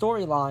without a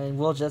storyline,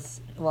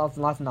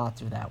 let's not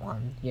do that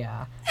one.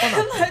 Yeah.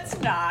 Well, not-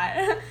 Let's not.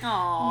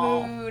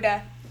 Aww. Mood.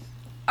 I'm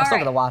All still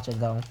right. gonna watch it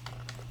though.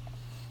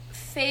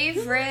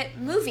 Favorite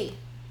movie?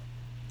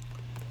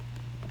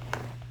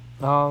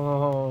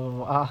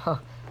 Oh,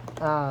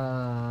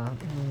 I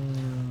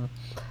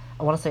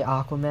want to say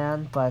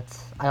Aquaman, but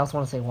I also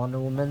want to say Wonder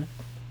Woman.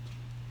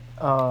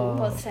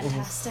 Both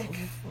fantastic.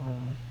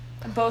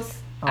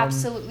 Both Um,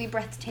 absolutely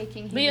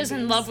breathtaking. human Leah's in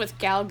beings. love with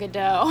Gal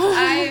Gadot.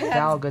 I have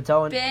Gal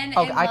Gadot. been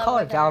Oh, in I love call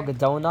her with Gal her.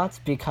 Gadot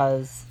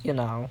because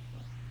Gal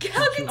cute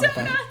like that.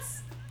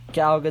 Gadot.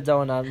 Gal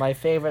Gadot, my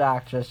favorite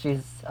actress.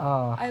 She's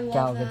I love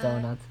Gal that.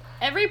 Gadot.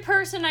 Every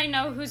person I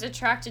know who's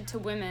attracted to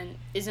women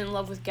is in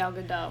love with Gal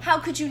Gadot. How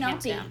could you not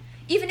Hands be? down.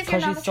 Even if you're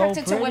 'Cause not she's so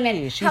attracted to women,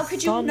 pretty. how She's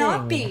could you not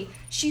stunning. be?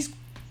 She's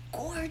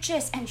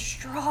gorgeous and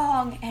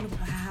strong and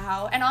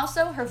wow. And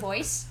also her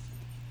voice.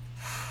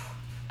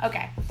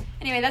 Okay.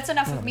 Anyway, that's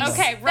enough of me.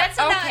 Okay, that's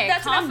enough. okay,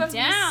 That's calm enough of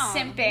down. me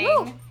simping.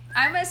 Woo.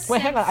 I'm a simp.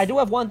 Wait, hang on. I do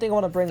have one thing I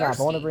want to bring up. I want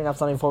to Thirsty. bring up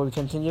something before we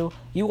continue.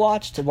 You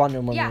watched Wonder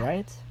Woman, Yeah.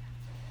 right?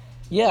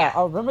 Yeah. Yeah.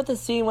 Oh, remember the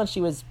scene when she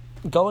was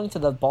going to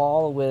the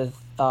ball with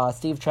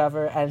Steve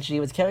Trevor and she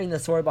was carrying the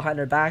sword behind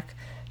her back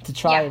to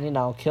try Yeah.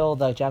 and, kill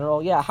the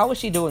general? Yeah, how was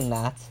she doing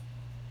that?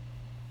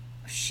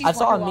 She's I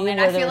saw Wonder a meme Woman.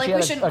 where I feel she like had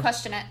we a- shouldn't a-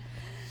 question it.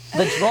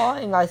 The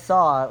drawing I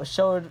saw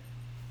showed.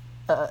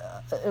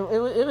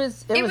 It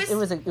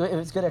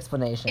was good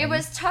explanation. It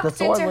was tucked the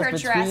sword into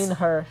was her between dress.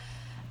 her.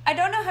 I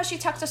don't know how she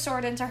tucked a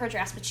sword into her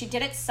dress, but she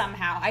did it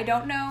somehow. I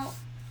don't know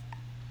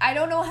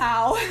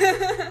how.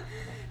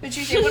 But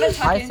she was able to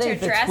tuck I it into say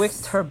her dress.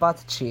 betwixt her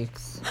butt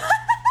cheeks.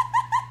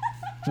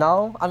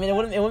 No, I mean it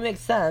wouldn't make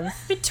sense.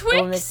 It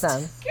wouldn't make Betwixt.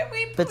 sense. Can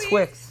we please?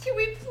 Betwixt. Can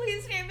we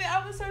please name the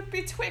episode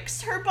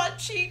 "Betwixt Her Butt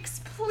Cheeks"?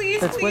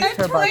 Please, Betwixt please,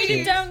 her butt please,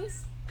 cheeks. Down.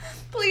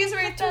 please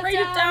write that Write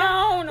down. it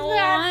down.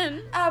 That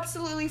On.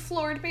 absolutely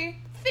floored me.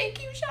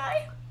 Thank you,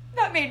 Shai.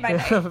 That made my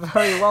night.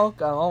 Very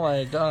welcome. Oh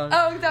my god.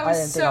 Oh, that I was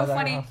didn't think I so was that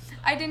funny. enough.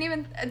 I didn't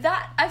even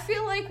that. I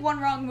feel like one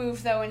wrong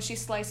move though, and she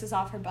slices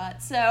off her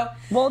butt. So,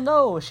 Well,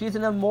 no, she's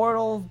an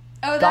immortal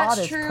oh, that's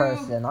goddess true.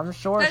 person. I'm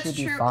sure That's she'd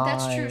be true. fine.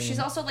 That's true. She's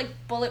also like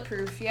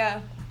bulletproof.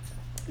 Yeah.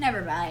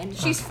 Never mind.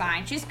 She's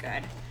fine. She's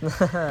good.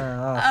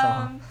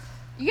 Awesome.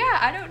 Yeah,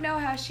 I don't know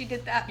how she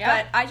did that,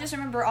 Yeah. but I just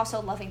remember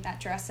also loving that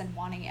dress and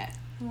wanting it.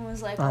 I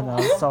was like, I know.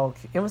 oh,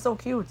 It was so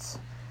cute.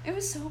 it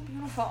was so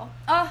beautiful.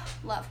 Oh,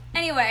 love.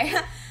 Anyway,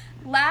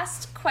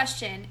 last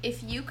question.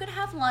 If you could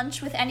have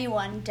lunch with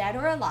anyone, dead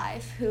or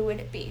alive, who would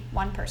it be?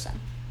 One person.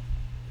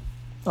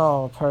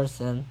 Oh,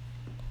 person.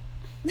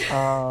 Wait,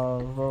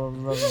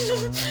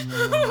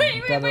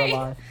 Dead or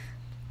alive.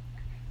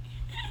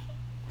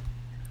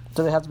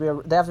 So they have to be a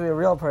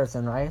real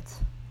person, right?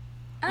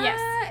 Yes.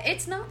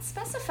 It's not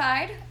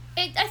specified.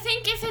 I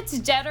think if it's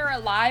dead or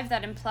alive,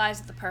 that implies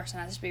that the person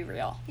has to be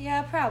real.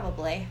 Yeah,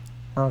 probably.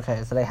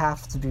 Okay, so they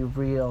have to be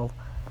real.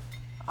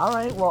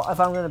 Alright, well, if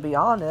I'm gonna be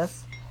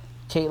honest,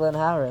 Caitlyn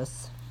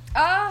Harris.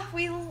 Oh,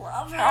 we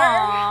love her.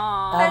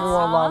 Aww.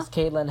 Everyone loves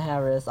Caitlyn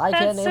Harris. I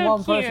can't That's name so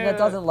one person that cute.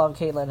 doesn't love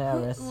Caitlyn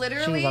Harris.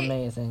 Literally- She's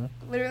amazing.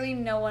 Literally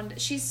no one.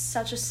 She's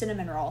such a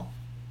cinnamon roll.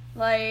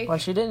 Like, When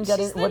she didn't get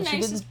She's it, the when she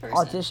nicest didn't person.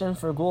 audition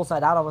for Ghouls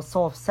Night Out, I was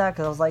so upset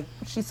because I was like,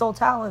 she's so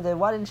talented.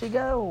 Why didn't she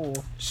go?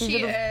 She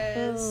should've-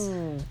 is.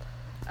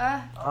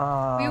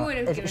 We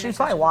would've given her She's such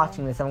probably a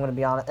watching this. I'm gonna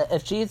be honest.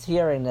 If she's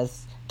hearing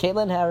this,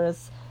 Caitlyn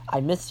Harris, I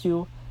miss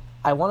you.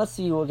 I want to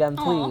see you again,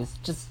 Aw. please.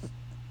 Just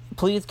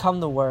please come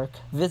to work.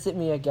 Visit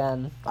me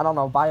again. I don't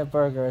know, buy a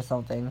burger or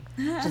something.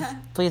 Just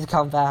please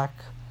come back.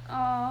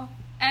 oh,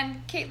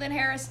 and Caitlyn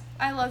Harris,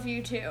 I love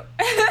you too.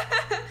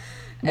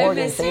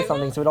 Morgan, miss say you.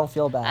 something so we don't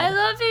feel bad. I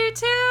love you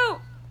too.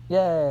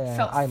 Yeah,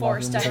 Felt I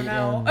forced. I love you,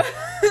 don't know.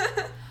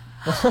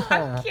 Caitlyn.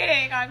 I'm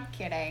kidding. I'm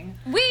kidding.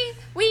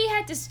 We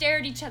had to stare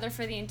at each other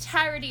for the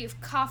entirety of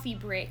coffee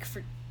break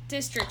for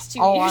Districts 2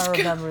 Oh, years I ago.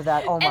 remember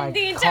that. Oh my And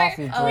the entire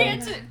coffee we break.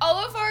 had to,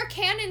 all of our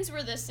cannons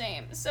were the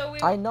same, so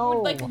we I know.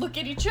 would like look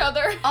at each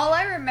other. All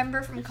I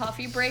remember from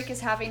coffee break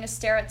is having to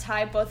stare at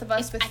Ty, both of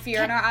us with I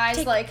fear in can't our eyes,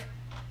 take- like,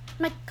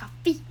 My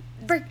coffee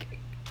break.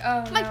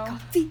 oh My no.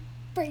 coffee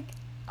break.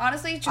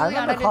 Honestly, I Juliana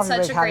remember did Coffee such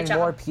Break a great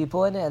having more job.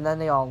 people in it, and then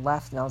they all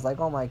left, and I was like,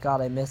 oh my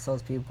god, I miss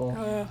those people.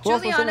 Who else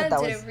was in Juliana it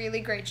that did was... a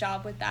really great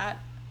job with that.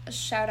 A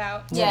shout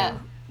out to Yeah.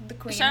 the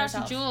queen Shout out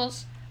herself. to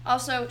Jules.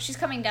 Also, she's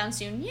coming down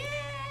soon. Yay!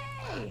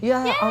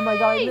 Yeah, oh my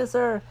god, I Yay! miss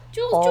her.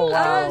 Jules, Oh, Jules.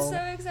 wow. Oh, so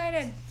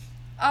excited.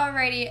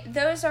 Alrighty,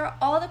 those are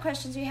all the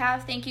questions we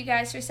have. Thank you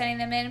guys for sending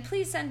them in.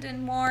 Please send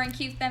in more and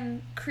keep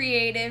them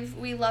creative.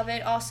 We love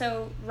it.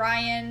 Also,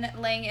 Ryan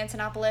Lang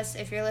Antonopoulos,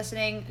 if you're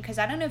listening, because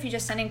I don't know if you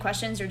just send in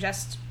questions or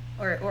just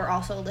or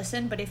also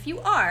listen, but if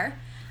you are,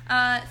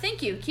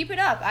 thank you. Keep it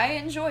up. I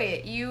enjoy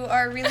it. You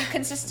are really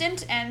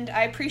consistent, and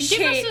I appreciate.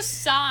 Give us a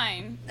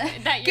sign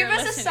that you're Give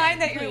us listening. a sign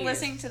that you're please.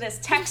 listening to this.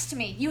 Text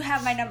me. You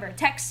have my number.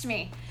 Text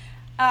me.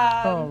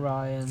 Oh,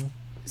 Ryan.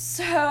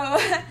 So,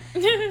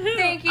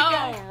 thank you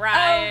guys. Oh,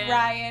 Ryan. Oh,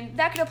 Ryan.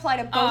 That could apply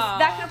to both. Aw.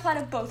 That could apply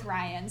to both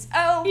Ryans.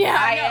 Oh, Yeah,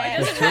 I know,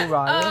 Ryan. it There's two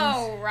Ryans.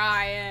 Oh,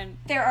 Ryan.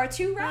 There are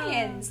two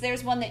Ryans.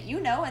 There's one that you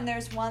know, and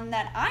there's one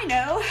that I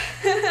know.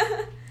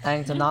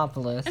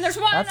 Antonopoulos. And there's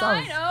one That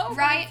I sounds- know.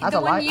 Ryan, That's the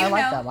a one you I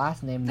like know. that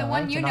last name, The though.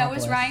 one you know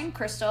is Antonopoulos. Ryan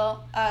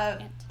Crystal.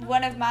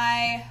 One of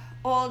my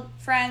old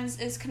friends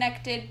is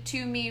connected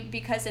to me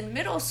because in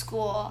middle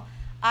school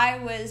I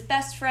was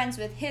best friends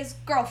with his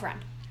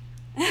girlfriend.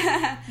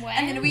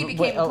 And then we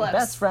became close.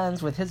 Best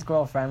friends with his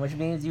girlfriend, which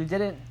means you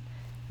didn't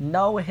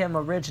know him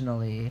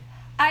originally.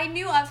 I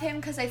knew of him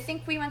because I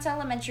think we went to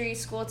elementary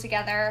school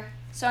together.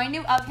 So I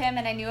knew of him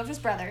and I knew of his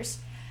brothers.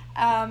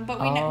 But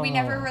we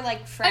never Oh. were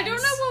like friends. I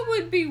don't know what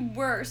would be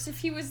worse, if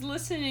he was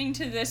listening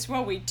to this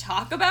while we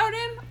talk about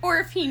him, or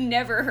if he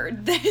never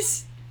heard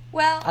this.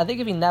 Well, I think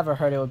if he never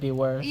heard it, would be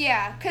worse.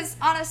 yeah, because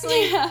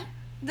honestly, Yeah.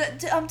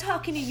 I'm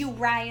talking to you,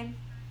 Ryan.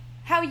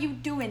 How you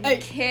doing, Hey.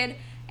 kid?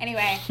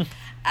 Anyway,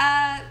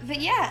 but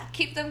yeah,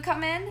 keep them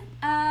coming.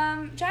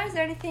 Jai, is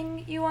there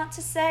anything you want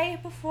to say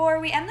before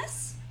we end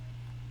this?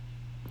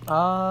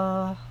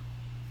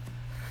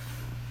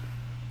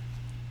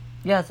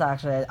 Yes,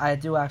 actually, I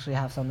do actually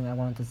have something I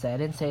wanted to say. I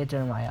didn't say it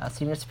during my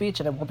senior speech,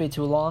 and it won't be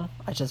too long.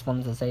 I just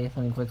wanted to say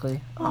something quickly.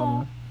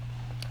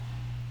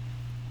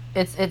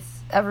 It's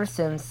ever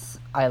since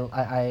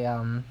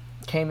I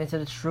came into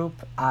the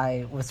troupe,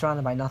 I was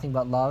surrounded by nothing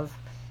but love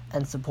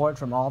and support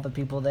from all the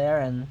people there,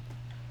 and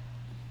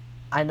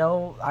I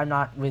know I'm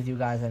not with you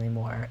guys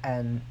anymore,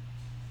 and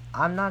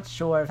I'm not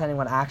sure if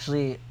anyone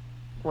actually...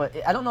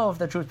 I don't know if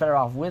the troupe's better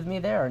off with me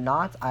there or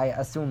not. I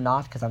assume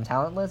not because I'm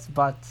talentless,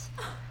 but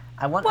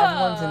I want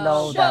everyone to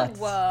know that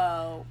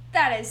Whoa.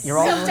 That is You're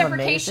all doing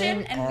self-deprecation,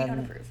 amazing, and we don't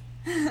and-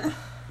 approve.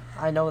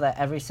 I know that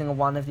every single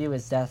one of you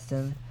is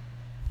destined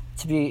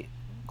to be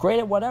great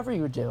at whatever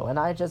you do, and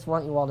I just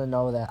want you all to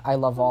know that I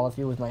love all of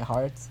you with my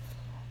heart.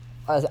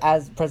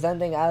 As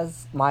presenting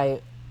as my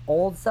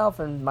old self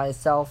and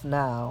myself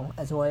now,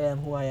 as who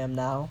I am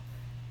now,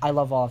 I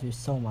love all of you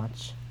so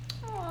much.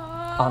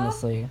 Aw.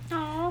 Honestly.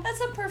 Aw.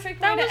 That's a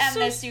perfect That way to was end so-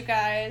 this, you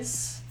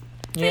guys.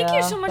 Thank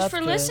you so much that's for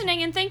good.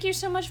 listening, and thank you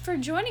so much for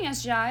joining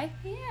us, Jai.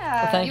 Yeah.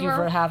 Well, thank you were-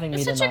 for having me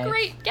You're such tonight. a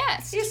great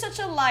guest. You're such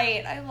a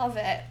light. I love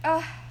it.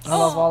 I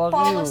love all of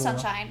ball you. of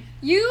sunshine.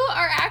 You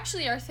are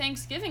actually our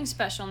Thanksgiving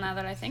special, now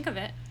that I think of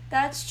it.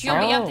 That's true.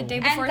 You'll be up the Oh. day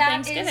before and that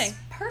Thanksgiving. is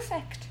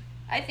perfect.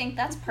 I think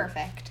that's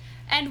perfect.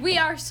 And we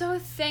are so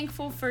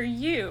thankful for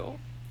you.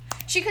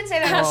 She couldn't say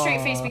that with a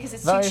straight face because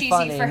it's too Very cheesy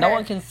funny. for her. No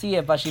one can see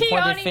it, but she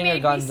pointed Keone finger made me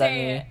guns at say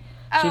me. it.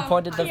 She Oh,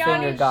 pointed the Keone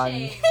finger gun.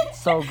 shade.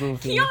 So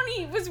goofy.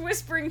 Keone was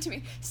whispering to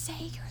me, say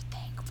you're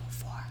thankful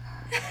for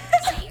her.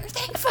 Say you're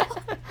thankful.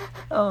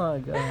 Oh my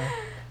god.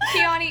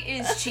 Keone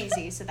is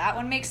cheesy, so that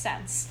one makes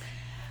sense.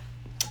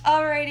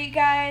 Alrighty,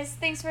 guys.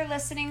 Thanks for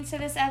listening to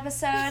this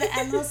episode,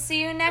 and we'll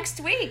see you next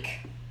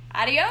week.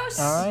 Adios.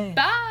 All right.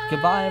 Bye.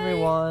 Goodbye,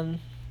 everyone.